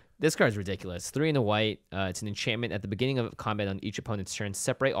 This card's ridiculous. 3 and a white. It's an enchantment at the beginning of combat on each opponent's turn.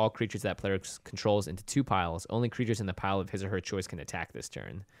 Separate all creatures that player controls into 2 piles. Only creatures in the pile of his or her choice can attack this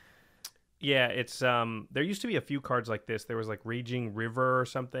turn. Yeah, it's there used to be a few cards like this. There was like Raging River or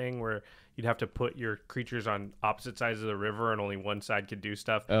something where you'd have to put your creatures on opposite sides of the river and only one side could do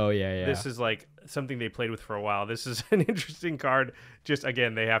stuff. Oh, yeah. This is like something they played with for a while. This is an interesting card. Just,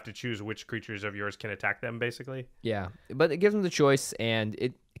 again, they have to choose which creatures of yours can attack them, basically. Yeah, but it gives them the choice, and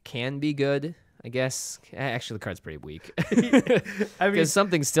it can be good, I guess. Actually, the card's pretty weak. I mean, because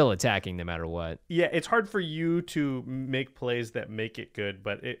something's still attacking no matter what. Yeah, it's hard for you to make plays that make it good,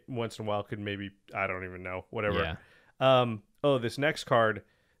 but it once in a while could maybe, I don't even know, whatever. Yeah. This next card.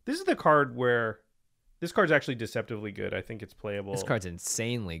 This is the card where this card's actually deceptively good. I think it's playable. This card's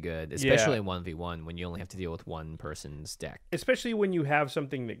insanely good, especially in 1v1 when you only have to deal with one person's deck. Especially when you have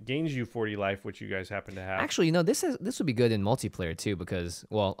something that gains you 40 life, which you guys happen to have. Actually, this would be good in multiplayer too because,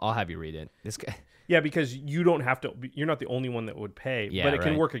 well, I'll have you read it. This guy. Yeah, because you don't have to. You're not the only one that would pay, but it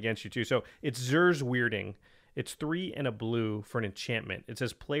can work against you too. So it's Zur's Weirding. It's 3 and a blue for an enchantment. It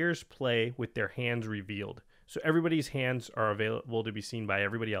says players play with their hands revealed. So everybody's hands are available to be seen by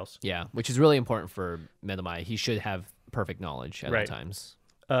everybody else. Yeah, which is really important for Medomai. He should have perfect knowledge at all times.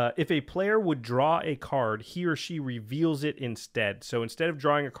 If a player would draw a card, he or she reveals it instead. So instead of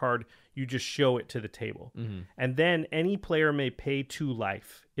drawing a card, you just show it to the table. Mm-hmm. And then any player may pay 2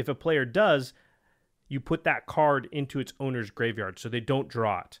 life. If a player does, you put that card into its owner's graveyard so they don't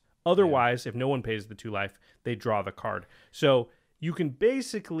draw it. Otherwise, if no one pays the 2 life, they draw the card. So you can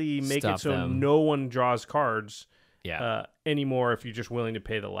basically make it so no one draws cards anymore if you're just willing to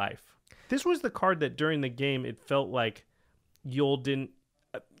pay the life. This was the card that during the game, it felt like Yul didn't...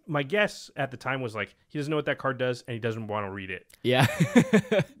 my guess at the time was like, he doesn't know what that card does, and he doesn't want to read it. Yeah.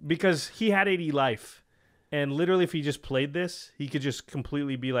 Because he had 80 life. And literally, if he just played this, he could just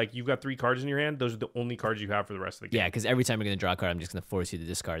completely be like, you've got 3 cards in your hand. Those are the only cards you have for the rest of the game. Yeah, because every time you're going to draw a card, I'm just going to force you to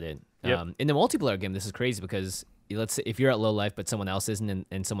discard it. Yep. In the multiplayer game, this is crazy because let's say if you're at low life, but someone else isn't,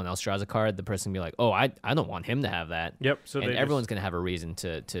 and someone else draws a card, the person can be like, oh, I don't want him to have that. Yep. So and everyone's going to have a reason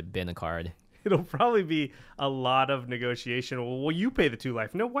to bin a card. It'll probably be a lot of negotiation. Well, you pay the 2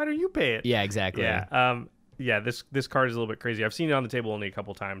 life. No, why don't you pay it? Yeah, exactly. Yeah. This card is a little bit crazy. I've seen it on the table only a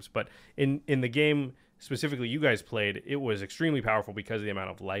couple times, but in the game specifically you guys played, it was extremely powerful because of the amount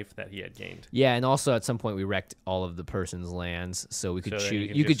of life that he had gained. Yeah, and also at some point we wrecked all of the person's lands, so we could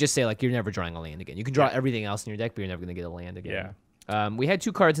choose. You could just say like, you're never drawing a land again. You can draw everything else in your deck, but you're never going to get a land again. Yeah. We had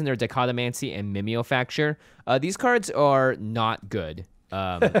 2 cards in there, Dichotomancy and Mimeofacture. These cards are not good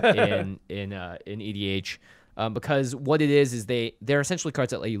in EDH because what it is they're essentially cards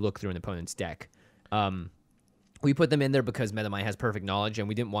that let you look through an opponent's deck. We put them in there because Medomai has perfect knowledge, and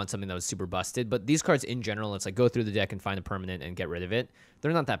we didn't want something that was super busted. But these cards in general, it's like go through the deck and find a permanent and get rid of it.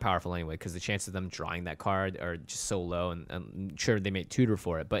 They're not that powerful anyway because the chances of them drawing that card are just so low, and I'm sure they may tutor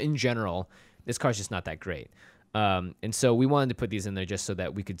for it. But in general, this card's just not that great. And so we wanted to put these in there just so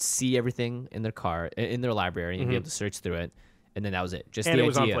that we could see everything in their library and be able to search through it. And then that was it. Just and the it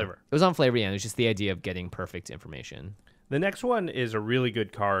was idea. On flavor. It was on flavor, yeah. It was just the idea of getting perfect information. The next one is a really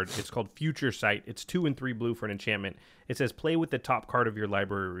good card. It's called Future Sight. It's 2 and 3 blue for an enchantment. It says play with the top card of your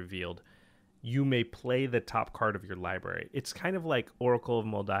library revealed. You may play the top card of your library. It's kind of like Oracle of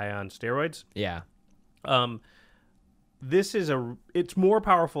Mul Daya on steroids. Yeah. It's more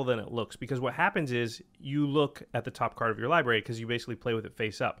powerful than it looks because what happens is you look at the top card of your library because you basically play with it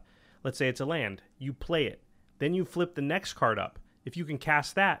face up. Let's say it's a land. You play it. Then you flip the next card up. If you can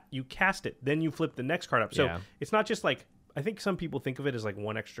cast that, you cast it. Then you flip the next card up. So it's not just like, I think some people think of it as like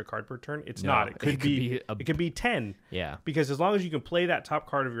 1 extra card per turn. It's not. It could be 10. Yeah. Because as long as you can play that top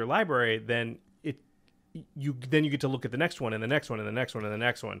card of your library, then you get to look at the next one and the next one and the next one and the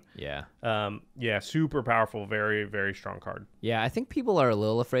next one. Yeah. Super powerful, very, very strong card. Yeah, I think people are a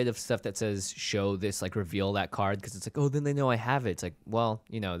little afraid of stuff that says show this, like reveal that card, because it's like, oh, then they know I have it. It's like, well,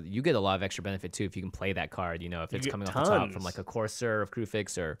 you get a lot of extra benefit too if you can play that card, if it's coming off the top from like a Corsair of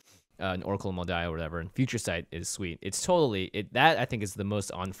Krufix or an Oracle of Mul Daya or whatever. And Future Sight is sweet. It's totally, that I think is the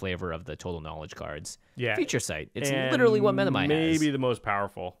most on flavor of the Total Knowledge cards. Yeah. Future Sight. It's literally what Medomai has. Maybe the most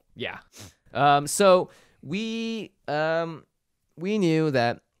powerful. Yeah. So we knew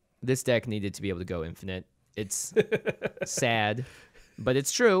that this deck needed to be able to go infinite. It's sad, but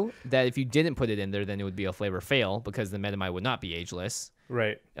it's true that if you didn't put it in there, then it would be a flavor fail because the Medomai would not be ageless.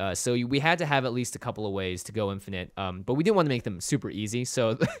 Right. So we had to have at least a couple of ways to go infinite, but we didn't want to make them super easy.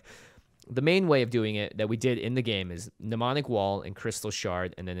 So the main way of doing it that we did in the game is Mnemonic Wall and Crystal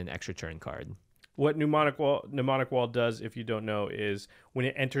Shard, and then an extra turn card. What Mnemonic Wall does, if you don't know, is when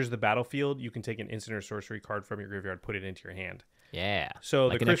it enters the battlefield, you can take an instant or sorcery card from your graveyard, put it into your hand. Yeah. So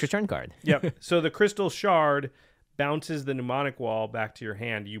like an extra turn card. Yep. So the crystal shard bounces the mnemonic wall back to your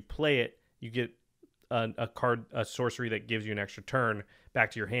hand. You play it. You get a sorcery that gives you an extra turn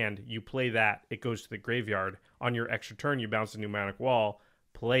back to your hand. You play that. It goes to the graveyard. On your extra turn, you bounce the mnemonic wall,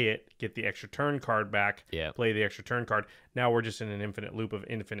 play it, get the extra turn card back, play the extra turn card. Now we're just in an infinite loop of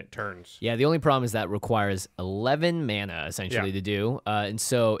infinite turns. Yeah, the only problem is that requires 11 mana, essentially, to do. And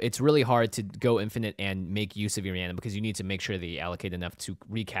so it's really hard to go infinite and make use of your mana because you need to make sure that you allocate enough to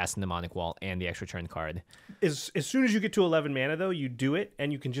recast the mnemonic wall and the extra turn card. As soon as you get to 11 mana, though, you do it,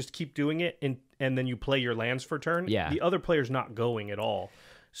 and you can just keep doing it, and then you play your lands for turn. Yeah. The other player's not going at all.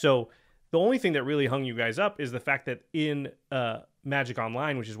 So the only thing that really hung you guys up is the fact that in Magic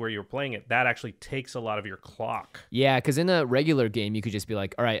Online, which is where you're playing it, that actually takes a lot of your clock. Yeah, because in a regular game, you could just be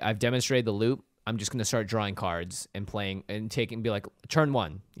like, all right, I've demonstrated the loop. I'm just going to start drawing cards and playing and taking, be like, turn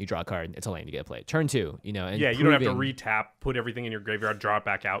 1, you draw a card. It's a land, you get to play it. Turn 2, and you don't have to retap, put everything in your graveyard, draw it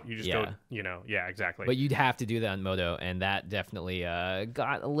back out. You just go, exactly. But you'd have to do that on Modo, and that definitely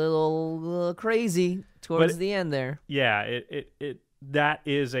got a little crazy towards the end there. Yeah, that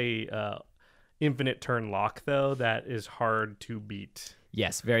is a infinite turn lock, though. That is hard to beat.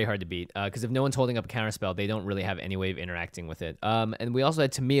 Yes, very hard to beat. Because if no one's holding up a counterspell, they don't really have any way of interacting with it. And we also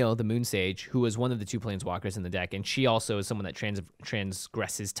had Tamil, the Moon Sage, who was one of the 2 planeswalkers in the deck, and she also is someone that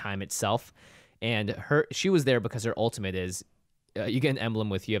transgresses time itself. And she was there because her ultimate is you get an emblem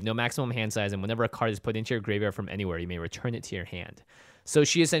with you have no maximum hand size, and whenever a card is put into your graveyard from anywhere, you may return it to your hand. So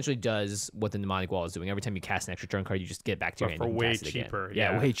she essentially does what the mnemonic wall is doing. Every time you cast an extra turn card, you just get back to your hand. For and way cast it cheaper. Again.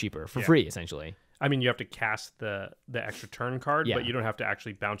 Yeah, way cheaper. For free, essentially. I mean, you have to cast the extra turn card, Yeah. but you don't have to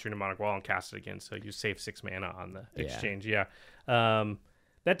actually bounce your mnemonic wall and cast it again. So you save 6 mana on the exchange. Yeah. That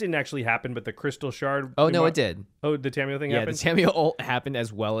didn't actually happen, but the crystal shard. Oh, no, it did. Oh, the Tameo thing happened? Yeah, the Tameo ult happened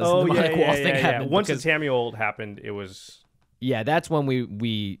as well as the mnemonic wall thing happened. Once the Tameo ult happened, it was. Yeah, that's when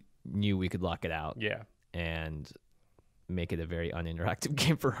we knew we could lock it out. Yeah. And make it a very uninteractive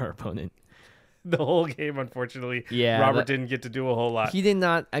game for our opponent. The whole game, unfortunately. Yeah. Robert didn't get to do a whole lot. He did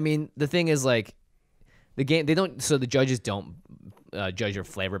not. I mean, the thing is, like, the game, they don't, so the judges don't judge your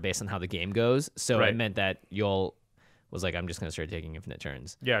flavor based on how the game goes. So it meant that was like, I'm just going to start taking infinite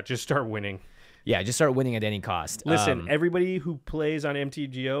turns. Yeah, just start winning. Yeah, just start winning at any cost. Listen, everybody who plays on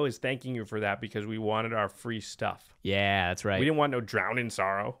MTGO is thanking you for that because we wanted our free stuff. Yeah, that's right. We didn't want no drown in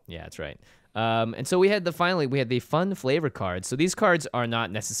sorrow. Yeah, that's right. And so we had the fun flavor cards. So these cards are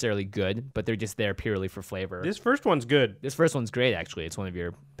not necessarily good, but they're just there purely for flavor. This first one's good. This first one's great, actually. It's one of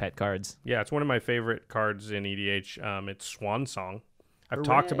your pet cards. Yeah, it's one of my favorite cards in EDH. It's Swan Song. I've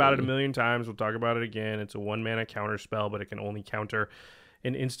talked about it a million times. We'll talk about it again. It's a 1-mana counter spell, but it can only counter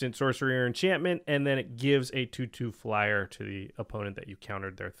an instant sorcery or enchantment, and then it gives a 2/2 flyer to the opponent that you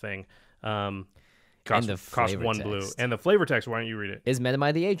countered their thing. Cost 1 blue. And the flavor text, why don't you read it? Is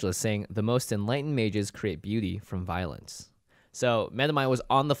Medomai the Ageless, saying, the most enlightened mages create beauty from violence. So Medomai was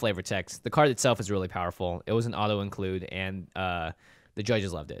on the flavor text. The card itself is really powerful. It was an auto-include, and the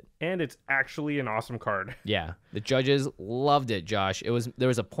judges loved it. And it's actually an awesome card. Yeah, the judges loved it, Josh. There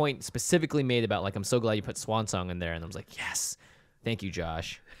was a point specifically made about, like, I'm so glad you put Swan Song in there, and I was like, yes. Thank you,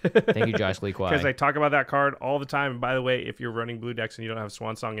 Josh. Thank you, Josh Lee Kwai. Because I talk about that card all the time. And by the way, if you're running blue decks and you don't have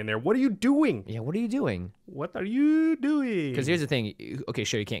Swan Song in there, what are you doing? Yeah, what are you doing? What are you doing? Because here's the thing. Okay,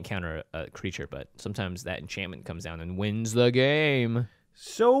 sure, you can't counter a creature, but sometimes that enchantment comes down and wins the game.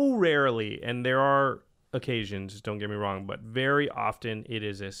 So rarely, and there are occasions, don't get me wrong, but very often it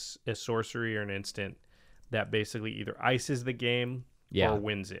is a sorcery or an instant that basically either ices the game or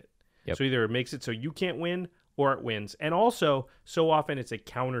wins it. Yep. So either it makes it so you can't win or it wins. And also, so often it's a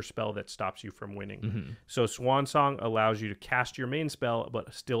counter spell that stops you from winning. Mm-hmm. So Swan Song allows you to cast your main spell,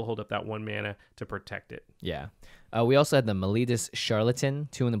 but still hold up that 1 mana to protect it. Yeah. We also had the Meletis Charlatan,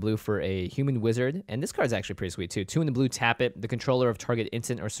 2 in the blue for a human wizard. And this card's actually pretty sweet, too. 2 in the blue, tap it. The controller of target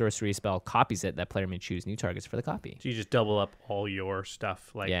instant or sorcery spell copies it. That player may choose new targets for the copy. So you just double up all your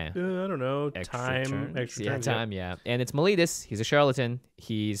stuff. Like, I don't know, extra turns. Yeah. And it's Meletis. He's a charlatan.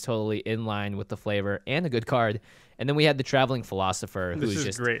 He's totally in line with the flavor and a good card. And then we had the Traveling Philosopher, who's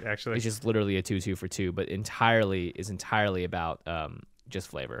just great, actually. He's just literally a 2/2 for 2, but entirely about just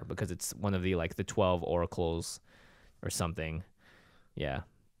flavor, because it's one of the 12 oracles or something. Yeah.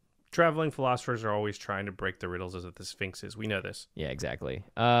 Traveling Philosophers are always trying to break the riddles of the Sphinxes. We know this. Yeah, exactly.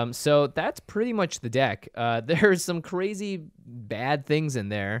 So that's pretty much the deck. There's some crazy bad things in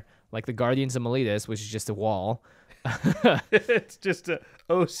there, like the Guardians of Meletis, which is just a wall. It's just a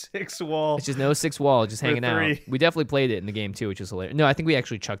 06 wall. It's just an 06 wall just hanging out. 3. We definitely played it in the game too, which was hilarious. No, I think we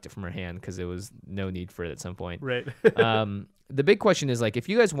actually chucked it from our hand because there was no need for it at some point. Right. the big question is, like, if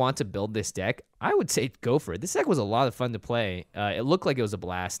you guys want to build this deck, I would say go for it. This deck was a lot of fun to play. It looked like it was a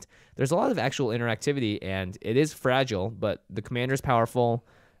blast. There's a lot of actual interactivity, and it is fragile, but the commander's powerful.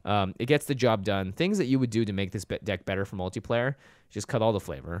 It gets the job done. Things that you would do to make this deck better for multiplayer, just cut all the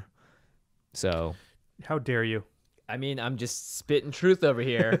flavor. So, how dare you? I mean, I'm just spitting truth over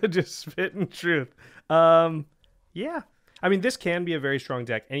here. Just spitting truth. Yeah. I mean, this can be a very strong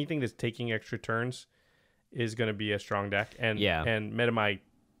deck. Anything that's taking extra turns is going to be a strong deck. And Medomai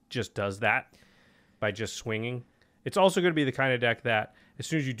just does that by just swinging. It's also going to be the kind of deck that as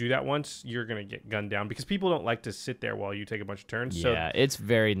soon as you do that once, you're going to get gunned down because people don't like to sit there while you take a bunch of turns. Yeah, it's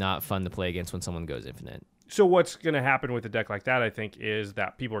very not fun to play against when someone goes infinite. So what's going to happen with a deck like that, I think, is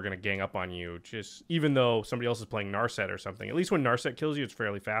that people are going to gang up on you, just even though somebody else is playing Narset or something. At least when Narset kills you, it's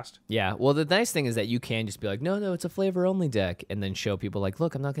fairly fast. Yeah, well, the nice thing is that you can just be like, no, it's a flavor-only deck, and then show people, like,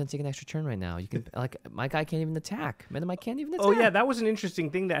 look, I'm not going to take an extra turn right now. You can, like, my guy can't even attack. Medomai can't even attack. Oh, yeah, that was an interesting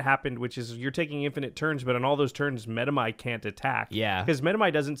thing that happened, which is you're taking infinite turns, but on all those turns, Medomai can't attack. Yeah. Because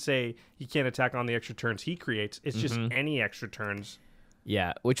Medomai doesn't say he can't attack on the extra turns he creates. It's just any extra turns.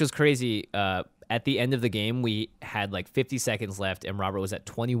 Yeah, which was crazy. At the end of the game, we had like 50 seconds left, and Robert was at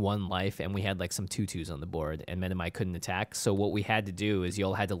 21 life, and we had like some 2/2s on the board, and Medomai couldn't attack. So what we had to do is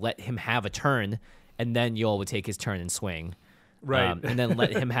Yoel had to let him have a turn, and then Yoel would take his turn and swing. Right. And then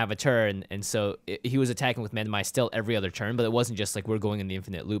let him have a turn. And so he was attacking with Medomai still every other turn, but it wasn't just like we're going in the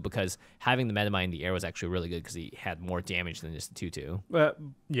infinite loop, because having the Medomai in the air was actually really good because he had more damage than just the 2/2.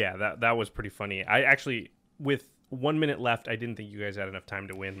 Yeah, that was pretty funny. I actually, with 1 minute left, I didn't think you guys had enough time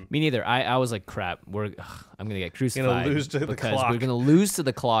to win. Me neither. I was like, crap, I'm gonna get crucified. Gonna lose to the because clock. we're gonna lose to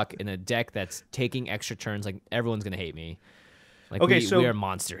the clock in a deck that's taking extra turns. Like, everyone's gonna hate me. Like, okay, we are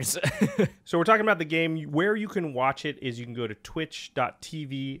monsters. So we're talking about the game. Where you can watch it is you can go to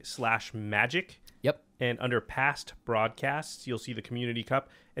twitch.tv/magic. Yep. And under past broadcasts, you'll see the Community Cup.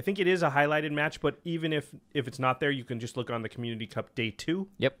 I think it is a highlighted match, but even if it's not there, you can just look on the Community Cup Day 2.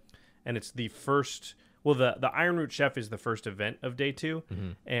 Yep. And it's the first... Well, the Ironroot Chef is the first event of Day 2.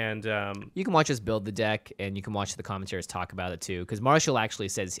 And you can watch us build the deck, and you can watch the commentators talk about it too. Because Marshall actually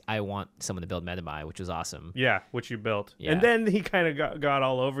says, I want someone to build Medomai, which was awesome. Yeah, which you built. Yeah. And then he kind of got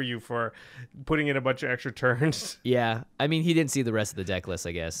all over you for putting in a bunch of extra turns. Yeah. I mean, he didn't see the rest of the deck list,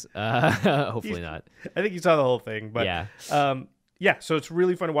 I guess. Hopefully not. I think he saw the whole thing. But yeah. Yeah, so it's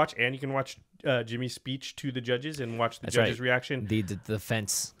really fun to watch, and you can watch Jimmy's speech to the judges and watch the judges' reaction. The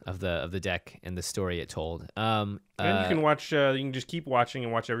defense of the deck and the story it told. And you can watch. You can just keep watching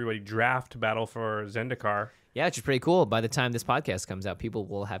and watch everybody draft Battle for Zendikar. Yeah, which is pretty cool. By the time this podcast comes out, people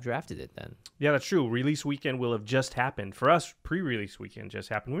will have drafted it then. Yeah, that's true. Release weekend will have just happened. For us, pre-release weekend just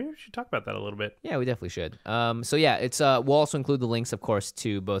happened. We should talk about that a little bit. Yeah, we definitely should. So yeah, it's we'll also include the links, of course,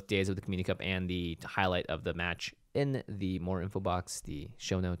 to both days of the Community Cup and the highlight of the match in the more info box, the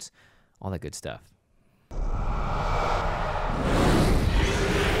show notes, all that good stuff.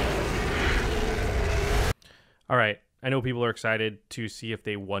 All right. I know people are excited to see if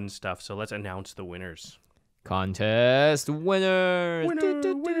they won stuff, so let's announce the winners. Contest winners!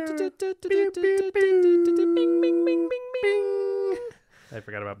 I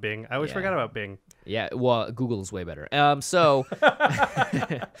forgot about Bing. I always forgot about Bing. Yeah, well, Google is way better. So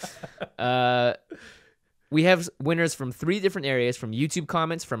we have winners from 3 different areas, from YouTube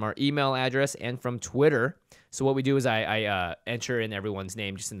comments, from our email address, and from Twitter. So what we do is I enter in everyone's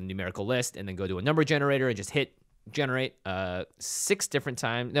name just in the numerical list, and then go to a number generator and just hit generate 6 different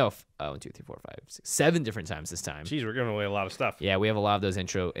times. No, 1, 2, 3, 4, 5, 6, 7 different times this time. Jeez, we're giving away a lot of stuff. Yeah, we have a lot of those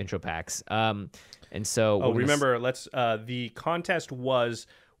intro packs. And so remember, the contest was,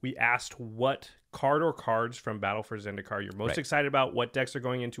 we asked what card or cards from Battle for Zendikar you're most excited about, what decks are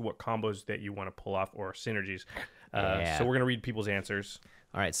going into, what combos that you want to pull off, or synergies. So we're going to read people's answers.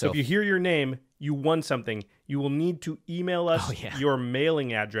 All right. So if you hear your name, you won something. You will need to email us your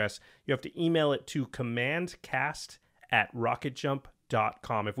mailing address. You have to email it to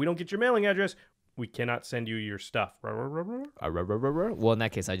commandcast@rocketjump.com. If we don't get your mailing address, we cannot send you your stuff. Well, in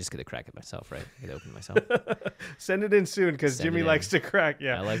that case, I just get to crack it myself, right? I get to open it myself. Send it in soon, because Jimmy likes to crack.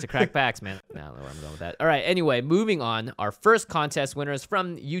 Yeah, I like to crack packs, man. I don't know where I'm going with that. All right. Anyway, moving on. Our first contest winner is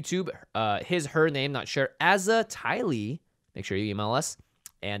from YouTube. Her name, not sure. Azza Tiley. Make sure you email us.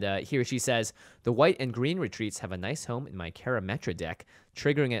 And here she says, the white and green retreats have a nice home in my Karametra deck.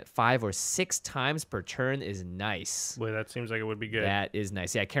 Triggering it 5 or 6 times per turn is nice. Boy, that seems like it would be good. That is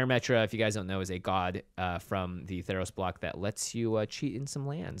nice. Yeah, Karametra, if you guys don't know, is a god from the Theros block that lets you cheat in some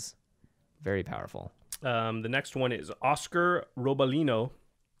lands. Very powerful. The next one is Oscar Robalino.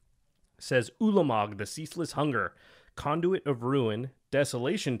 Says, Ulamog, the Ceaseless Hunger, Conduit of Ruin,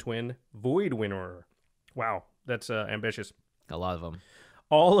 Desolation Twin, Void Winnower. Wow, that's ambitious. A lot of them.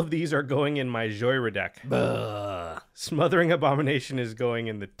 All of these are going in my Joyra deck. Smothering Abomination is going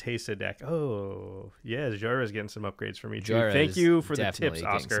in the Tesa deck. Oh, yeah, Joyra's getting some upgrades for me, too. Joyra Thank is you for the definitely tips,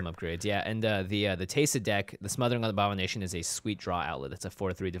 getting Oscar. some upgrades. Yeah, and the Tesa deck, the Smothering Abomination is a sweet draw outlet. It's a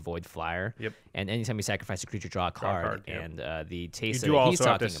 4/3 Devoid Flyer. Yep. And anytime you sacrifice a creature, draw a card. Yep. And the You Tesa do that he's also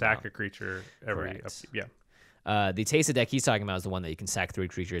have talking to sack about. a creature every... Correct. Yeah. The Tesa deck he's talking about is the one that you can sack 3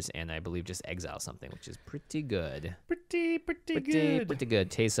 creatures and I believe just exile something, which is pretty good. Pretty good. Pretty good.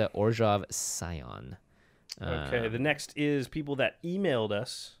 Tesa Orzhov Scion. Okay, the next is people that emailed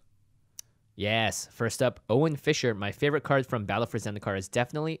us. Yes. First up, Owen Fisher. My favorite card from Battle for Zendikar is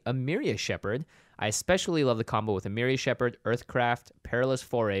definitely Emiria Shepherd. I especially love the combo with Emiria Shepherd, Earthcraft, Perilous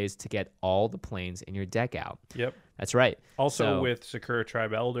Forays to get all the planes in your deck out. Yep. That's right. Also So- with Sakura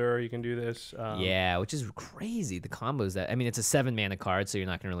Tribe Elder, you can do this. Yeah, which is crazy. The combos that, I mean, it's a 7-mana card, so you're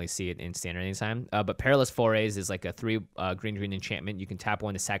not going to really see it in standard anytime. But Perilous Forays is like a 3 green enchantment. You can tap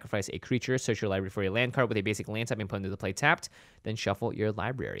 1 to sacrifice a creature, search your library for a land card with a basic land type and put into the play tapped, then shuffle your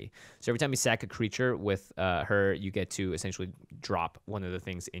library. So every time you sack a creature with her, you get to essentially drop one of the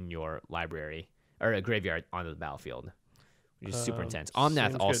things in your library or a graveyard onto the battlefield, which is super intense.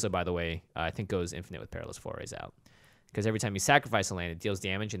 Omnath seems also, good. by the way, I think goes infinite with Perilous Forays out. Because every time you sacrifice a land, it deals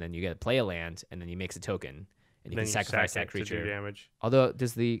damage, and then you get to play a land, and then you makes a token, and you then can you sacrifice sack that it to do creature. damage. Although,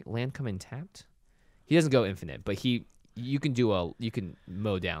 does the land come in tapped? He doesn't go infinite, but you can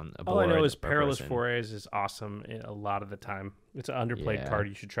mow down a All board. I know is or a Perilous person. Forays is awesome a lot of the time. It's an underplayed Yeah. card.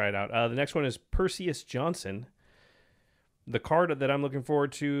 You should try it out. The next one is Perseus Johnson. The card that I'm looking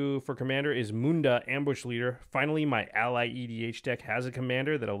forward to for Commander is Munda, Ambush Leader. Finally, my ally EDH deck has a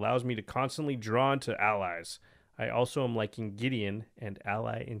commander that allows me to constantly draw into allies. I also am liking Gideon and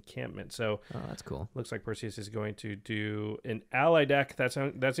Ally Encampment. So Oh, that's cool. looks like Perseus is going to do an ally deck.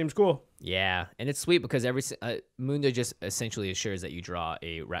 That seems cool. Yeah, and it's sweet because Munda just essentially assures that you draw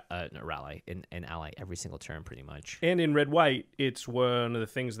a rally, an ally every single turn, pretty much. And in red-white, it's one of the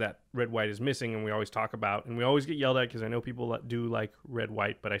things that red-white is missing, and we always talk about, and we always get yelled at because I know people do like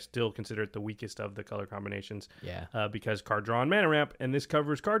red-white, but I still consider it the weakest of the color combinations. Yeah. Because card draw and mana ramp, and this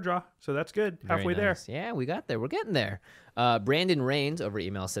covers card draw, so that's good. Very Halfway nice. Yeah, we got there. We're getting there. Brandon Rains over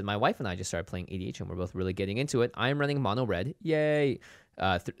email said, my wife and I just started playing EDH, and we're both really getting into it. I am running mono red. Yay.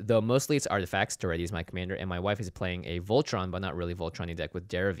 Though mostly it's artifacts, Toretti is my commander, and my wife is playing a Voltron, but not really Voltron deck with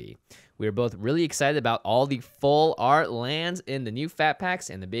Derivi. We are both really excited about all the full art lands in the new fat packs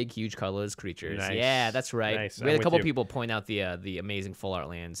and the big, huge colorless creatures. Nice. Yeah, that's right. Nice. We had I'm a with couple you. people point out the amazing full art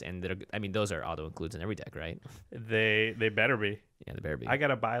lands, and those are auto includes in every deck, right? They better be. Yeah, they better be. I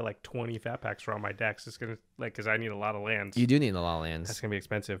gotta buy like 20 fat packs for all my decks. It's gonna because I need a lot of lands. You do need a lot of lands. That's gonna be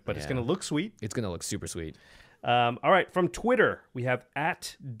expensive, but it's Yeah. gonna look sweet. It's gonna look super sweet. All right, from Twitter, we have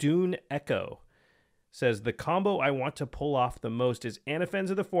 @Dune Echo. Says, the combo I want to pull off the most is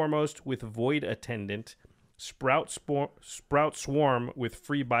Anafenza the Foremost with Void Attendant. Sprout Swarm with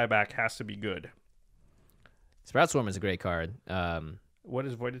free buyback has to be good. Sprout Swarm is a great card. What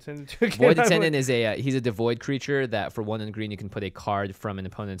is Void Attendant do again? Void Attendant is he's a devoid creature that for 1 and green you can put a card from an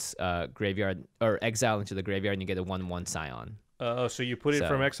opponent's graveyard or exile into the graveyard and you get a 1/1 Scion. So you put it So-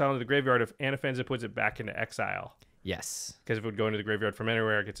 from exile into the graveyard. If Anafenza puts it back into exile, Yes. because if it would go into the graveyard from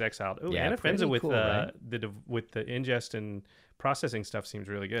anywhere, it gets exiled. Oh, Yeah, Anafenza pretty with cool, right? with the ingest and processing stuff seems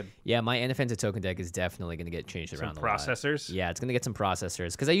really good. Yeah, my Anafenza token deck is definitely going to get changed Some around a lot. processors. Yeah, it's going to get some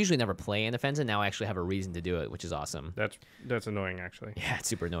processors because I usually never play Anafenza. Now I actually have a reason to do it, which is awesome. That's annoying actually. Yeah, it's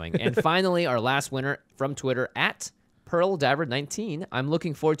super annoying. And finally, our last winner from Twitter @PearlDiver19. I'm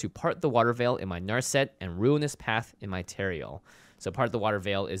looking forward to Part the Water Veil in my Narset and Ruinous Path in my Teriel. So Part the Water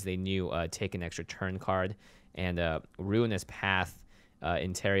Veil is the new take an extra turn card, and Ruinous Path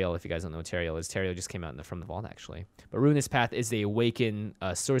in Teriel, if you guys don't know what Teriel is, Teriel just came out from the vault actually. But Ruinous Path is the awaken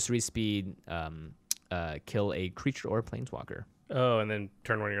sorcery speed, kill a creature or a planeswalker. Oh, and then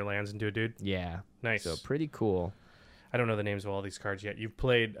turn one of your lands into a dude. Yeah. Nice. So pretty cool. I don't know the names of all these cards yet. You've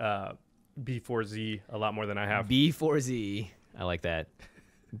played B4Z a lot more than I have. B4Z. I like that.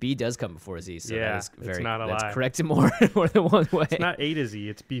 B does come before Z, so Yeah, that is it's very not a that's lie. correct in more than one way. It's not A to Z,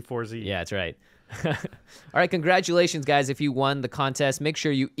 it's B4Z. Yeah, that's right. All right, congratulations, guys. If you won the contest, make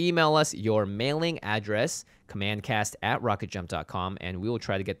sure you email us your mailing address, commandcast@rocketjump.com, and we will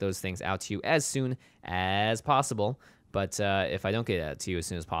try to get those things out to you as soon as possible. But if I don't get it out to you as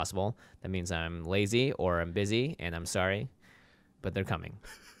soon as possible, that means I'm lazy or I'm busy, and I'm sorry, but they're coming.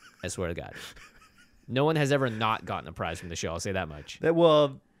 I swear to God. No one has ever not gotten a prize from the show. I'll say that much.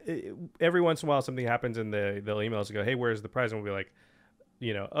 Every once in a while something happens and they'll email us and go, hey, where's the prize? And we'll be like,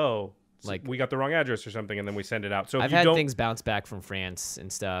 we got the wrong address or something, and then we send it out. So if I've you had don't, things bounce back from France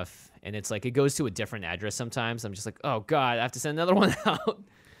and stuff, and it's like it goes to a different address sometimes. I'm just like, oh god, I have to send another one out.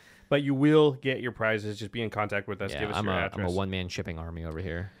 But you will get your prizes. Just be in contact with us. Yeah, Give us your address. I'm a one-man shipping army over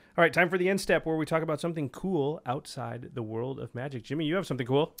here. All right, time for the end step where we talk about something cool outside the world of Magic. Jimmy, you have something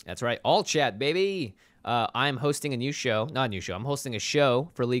cool. That's right. All chat, baby. I'm hosting a new show. Not a new show. I'm hosting a show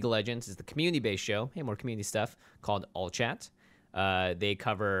for League of Legends. It's the community-based show. Hey, more community stuff called All Chat. They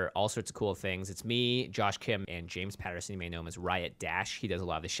cover all sorts of cool things. It's me, Josh Kim, and James Patterson. You may know him as Riot Dash. He does a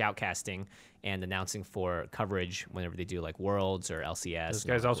lot of the shoutcasting and announcing for coverage whenever they do like Worlds or LCS. Those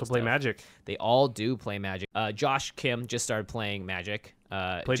guys also play Magic. They all do play Magic. Josh Kim just started playing Magic.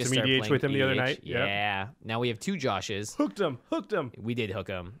 Played some EDH with him the other night. Yeah. Now we have two Joshes. Hooked him. We did hook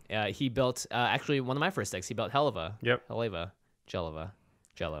him. He built, actually, one of my first decks. He built Helava. Yep.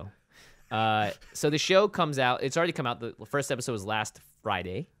 Jello. So the show comes out. It's already come out. The first episode was last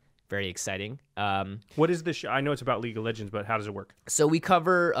Friday. Very exciting. What is the show? I know it's about League of Legends, but how does it work? So we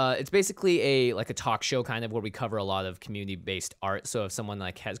cover. It's basically a talk show kind of where we cover a lot of community-based art. So if someone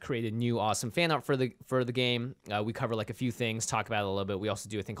like has created new awesome fan art for the game, we cover like a few things, talk about it a little bit. We also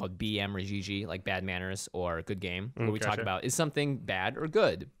do a thing called BM or GG, like bad manners or good game, where we talk about is something bad or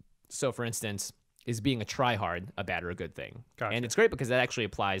good. So for instance, is being a tryhard a bad or a good thing? Gotcha. And it's great because that actually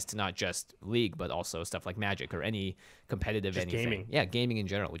applies to not just League, but also stuff like Magic or any competitive just anything. Gaming. Yeah, gaming in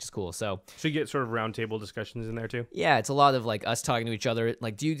general, which is cool. So you get sort of roundtable discussions in there too? Yeah, it's a lot of like us talking to each other.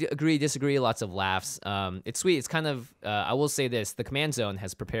 Like, do you agree, disagree? Lots of laughs. It's sweet. It's kind of, I will say this, the Command Zone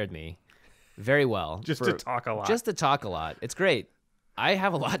has prepared me very well. Just to talk a lot. Just to talk a lot. It's great. I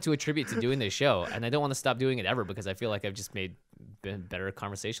have a lot to attribute to doing this show, and I don't want to stop doing it ever because I feel like I've just been better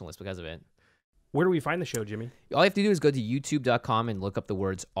conversationalist because of it. Where do we find the show, Jimmy? All you have to do is go to youtube.com and look up the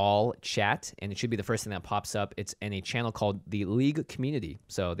words all chat, and it should be the first thing that pops up. It's in a channel called the League Community.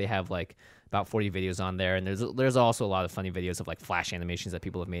 So they have like about 40 videos on there, and there's also a lot of funny videos of like flash animations that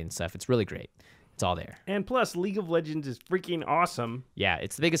people have made and stuff. It's really great. It's all there. And plus, League of Legends is freaking awesome. Yeah,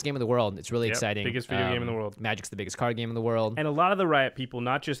 it's the biggest game in the world. It's really exciting. Biggest video game in the world. Magic's the biggest card game in the world. And a lot of the Riot people,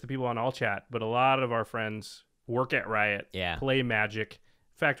 not just the people on All Chat, but a lot of our friends work at Riot, play Magic.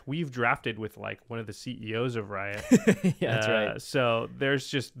 In fact, we've drafted with like one of the CEOs of Riot. Yeah, that's right. So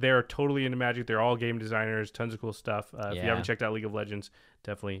they're totally into Magic. They're all game designers, tons of cool stuff. If you haven't checked out League of Legends,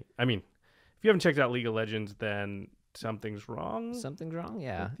 definitely. I mean, if you haven't checked out League of Legends, then something's wrong. Something's wrong,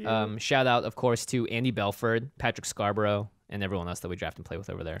 yeah. Shout out, of course, to Andy Belford, Patrick Scarborough, and everyone else that we draft and play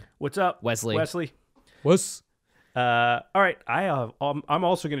with over there. What's up, Wesley? What's all right, I'm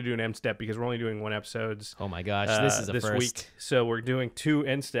also going to do an end step because we're only doing one episodes. Oh my gosh, this is a this first. week. So we're doing two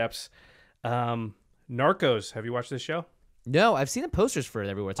end steps. Narcos. Have you watched this show? No, I've seen the posters for it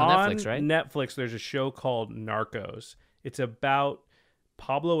everywhere. It's on Netflix, right? Netflix, there's a show called Narcos. It's about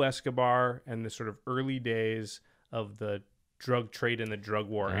Pablo Escobar and the sort of early days of the drug trade and the drug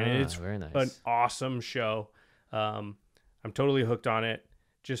war. And it's very nice. An awesome show. I'm totally hooked on it.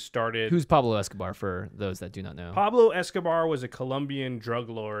 Just started. Who's Pablo Escobar for those that do not know? Pablo Escobar was a Colombian drug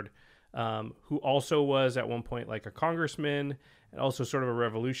lord who also was at one point like a congressman and also sort of a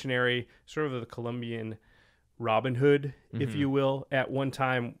revolutionary, sort of the Colombian Robin Hood, if you will. At one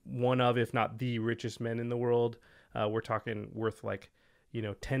time, one of, if not the richest men in the world. We're talking worth like,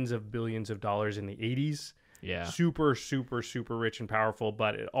 tens of billions of dollars in the 80s. Yeah. Super, super, super rich and powerful.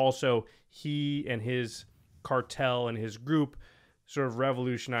 But it also, he and his cartel and his group sort of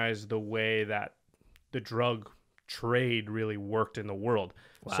revolutionized the way that the drug trade really worked in the world.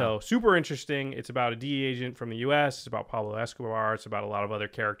 Wow. So super interesting. It's about a DEA agent from the U.S. It's about Pablo Escobar. It's about a lot of other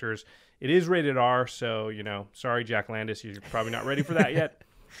characters. It is rated R, so, sorry, Jack Landis, you're probably not ready for that yet.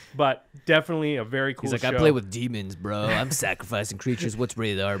 But definitely a very cool show. He's like, I play with demons, bro. I'm sacrificing creatures. What's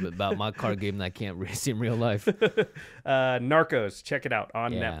rated R about my card game that I can't see in real life? Narcos. Check it out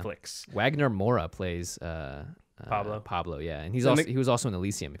on Netflix. Wagner Mora plays... Pablo, yeah, and he was also in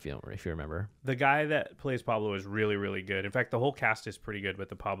Elysium, if you remember. The guy that plays Pablo is really, really good. In fact, the whole cast is pretty good, but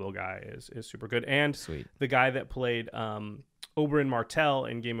the Pablo guy is super good. And sweet. The guy that played Oberyn Martell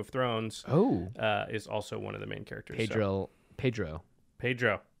in Game of Thrones is also one of the main characters.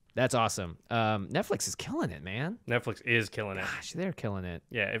 Pedro. That's awesome. Netflix is killing it, man. Netflix is killing it. Gosh, they're killing it.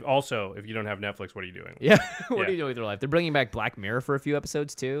 Yeah. If you don't have Netflix, what are you doing? Yeah. What are you doing with your life? They're bringing back Black Mirror for a few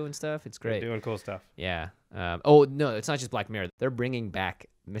episodes too and stuff. It's great. They're doing cool stuff. Yeah. Oh no, it's not just Black Mirror. They're bringing back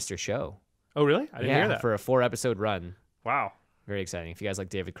Mr. Show. Oh really? I didn't hear that. For a 4-episode run. Wow. Very exciting. If you guys like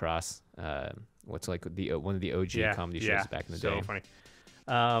David Cross, what's like one of the OG comedy shows back in the day. So funny.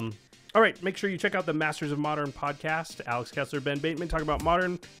 All right, make sure you check out the Masters of Modern podcast. Alex Kessler, Ben Bateman talk about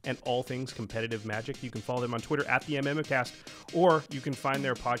modern and all things competitive Magic. You can follow them on Twitter at the MMCast, or you can find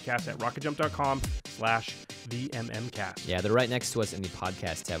their podcast at rocketjump.com/themmcast. Yeah, they're right next to us in the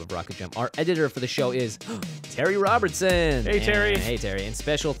podcast tab of Rocket Jump. Our editor for the show is Terry Robertson. Hey, Terry. Hey, Terry. And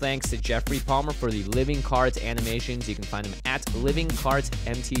special thanks to Geoffrey Palmer for the Living Cards animations. You can find them at Living Cards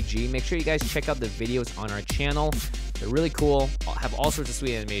MTG. Make sure you guys check out the videos on our channel. They're really cool. Have all sorts of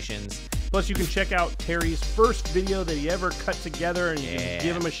sweet animations. Plus, you can check out Terry's first video that he ever cut together, and you can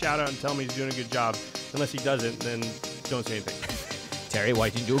give him a shout out and tell him he's doing a good job. Unless he doesn't, then don't say anything. Terry, why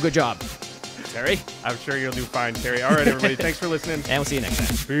didn't you do a good job? Terry? I'm sure you'll do fine, Terry. All right, everybody. Thanks for listening. And we'll see you next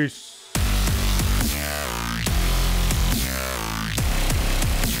time. Peace.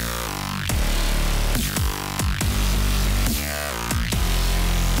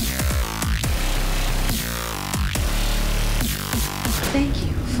 Thank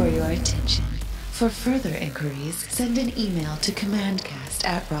you for your attention. For further inquiries, send an email to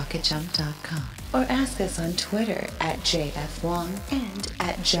commandcast@rocketjump.com or ask us on Twitter at JFWong and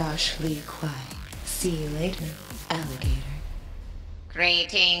at Josh Lee Kwai. See you later, alligator.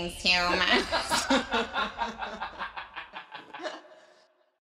 Greetings, humans.